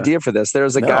got the idea for this.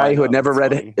 There's a guy who had never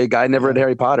read read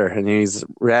Harry Potter, and he's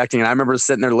reacting. And I remember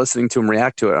sitting there listening to him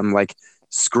react to it. I'm like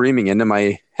screaming into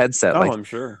my headset. Like, I'm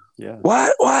sure. Yeah.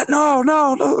 What?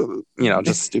 No.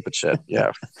 Just stupid shit.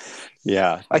 Yeah.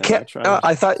 Yeah. I can't.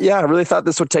 I really thought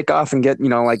this would take off and get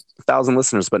like 1,000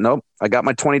 listeners, but nope. I got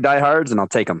my 20 diehards, and I'll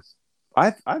take them.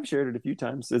 I've shared it a few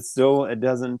times. It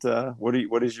doesn't.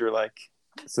 What is your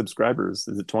subscribers?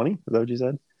 Is it 20? Is that what you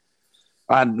said?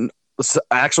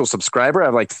 Actual subscriber, I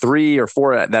have like 3 or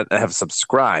 4 that have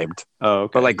subscribed. Oh,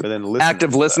 okay. But then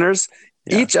active listeners,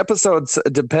 each episode,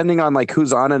 depending on like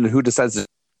who's on it and who decides to,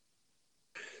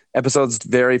 episodes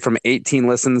vary from 18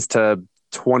 listens to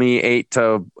 28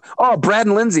 to Brad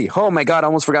and Lindsay. Oh my God, I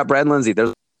almost forgot Brad and Lindsay.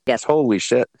 Holy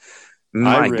shit.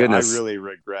 My goodness. I really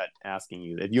regret asking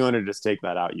you. If you want to just take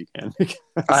that out, you can. You're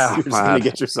just going to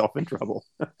get yourself in trouble.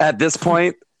 At this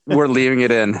point, we're leaving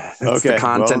it in. The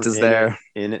content is there.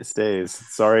 It stays.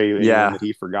 Sorry that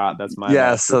he forgot. That's my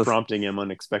bad for prompting him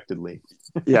unexpectedly.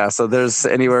 So there's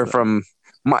anywhere from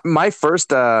my first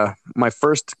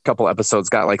couple episodes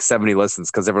got like 70 listens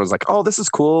because everyone's like, "Oh, this is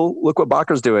cool. Look what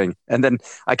Bakker's doing." And then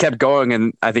I kept going,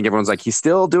 and I think everyone's like, "He's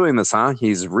still doing this, huh?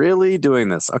 He's really doing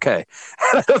this." Okay.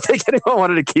 I don't think anyone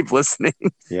wanted to keep listening.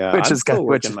 Yeah, I'm still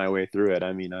working my way through it.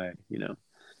 I mean,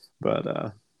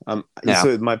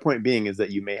 so my point being is that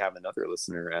you may have another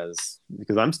listener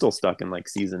because I'm still stuck in like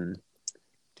season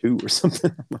 2 or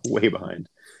something. I'm way behind.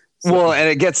 So. Well,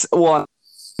 and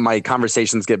my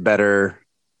conversations get better,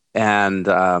 and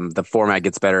the format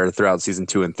gets better throughout season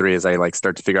 2 and 3 as I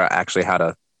start to figure out actually how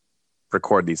to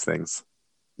record these things.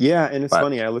 Yeah, and it's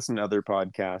funny. I listen to other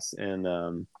podcasts,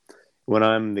 and when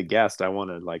I'm the guest, I want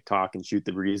to talk and shoot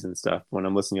the breeze and stuff. When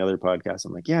I'm listening to other podcasts,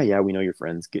 I'm like, yeah, we know your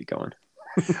friends. Get going.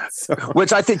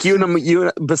 Which I think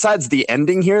you besides the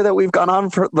ending here that we've gone on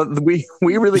for, we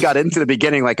really got into the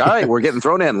beginning. Like, all right, we're getting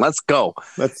thrown in. Let's go.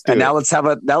 Let's have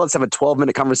a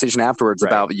 12-minute conversation afterwards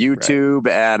about YouTube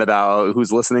and about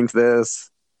who's listening to this.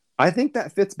 I think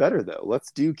that fits better though.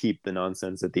 Let's keep the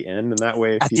nonsense at the end, and that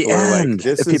way, if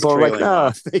people are like,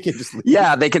 no, they can just leave.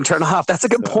 Yeah, they can turn off. That's a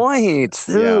good point.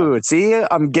 Dude, see,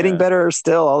 I'm getting better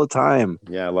still all the time.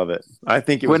 Yeah, I love it. I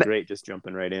think it was great just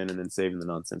jumping right in and then saving the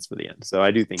nonsense for the end. So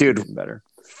I do think it's getting better.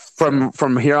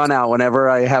 From here on out, whenever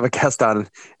I have a guest on,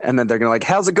 and then they're gonna like,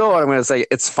 "How's it going?" I'm gonna say,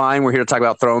 "It's fine. We're here to talk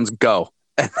about Thrones. Go."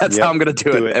 And that's how I'm gonna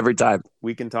do it every time.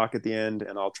 We can talk at the end,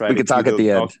 and I'll try.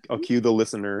 I'll cue the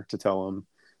listener to tell them.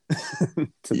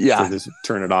 to just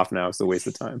turn it off now. It's a waste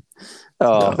of time.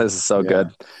 This is so good.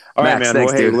 All right, man.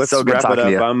 Thanks, well, hey, dude. let's wrap it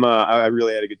up. I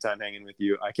really had a good time hanging with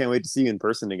you. I can't wait to see you in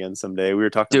person again someday. We were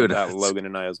talking about that, Logan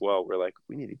and I as well. We're like,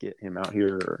 we need to get him out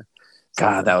here.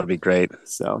 God, that would be great.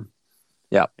 So,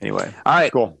 yeah. Anyway, all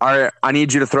right, cool. All right, I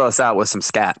need you to throw us out with some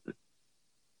scat.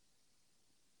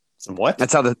 Some what?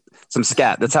 Some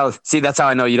scat. That's how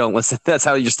I know you don't listen. That's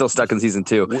how you're still stuck in season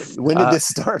 2. When did this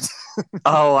start?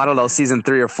 I don't know, season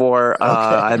 3 or 4. Okay.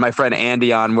 I had my friend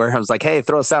Andy on where I was like, "Hey,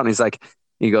 throw us out." And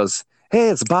he goes, "Hey,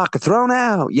 it's Bakker thrown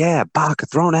out." Yeah, Bakker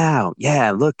thrown out.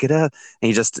 Yeah, look it up.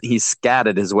 And he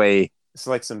scatted his way. It's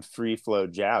like some free flow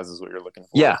jazz is what you're looking for.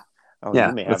 Yeah.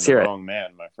 You may have the wrong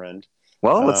man, my friend.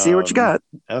 Well, let's see what you got.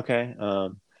 Okay.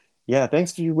 Yeah,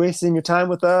 thanks for wasting your time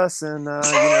with us, and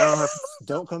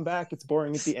don't come back. It's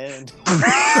boring at the end.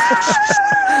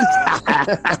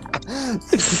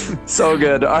 So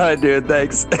good. All right, dude.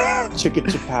 Thanks. Chicka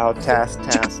chapow, tass.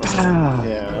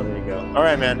 Yeah, there you go. All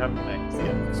right, man. Have a good night. See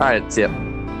ya. All right, see ya.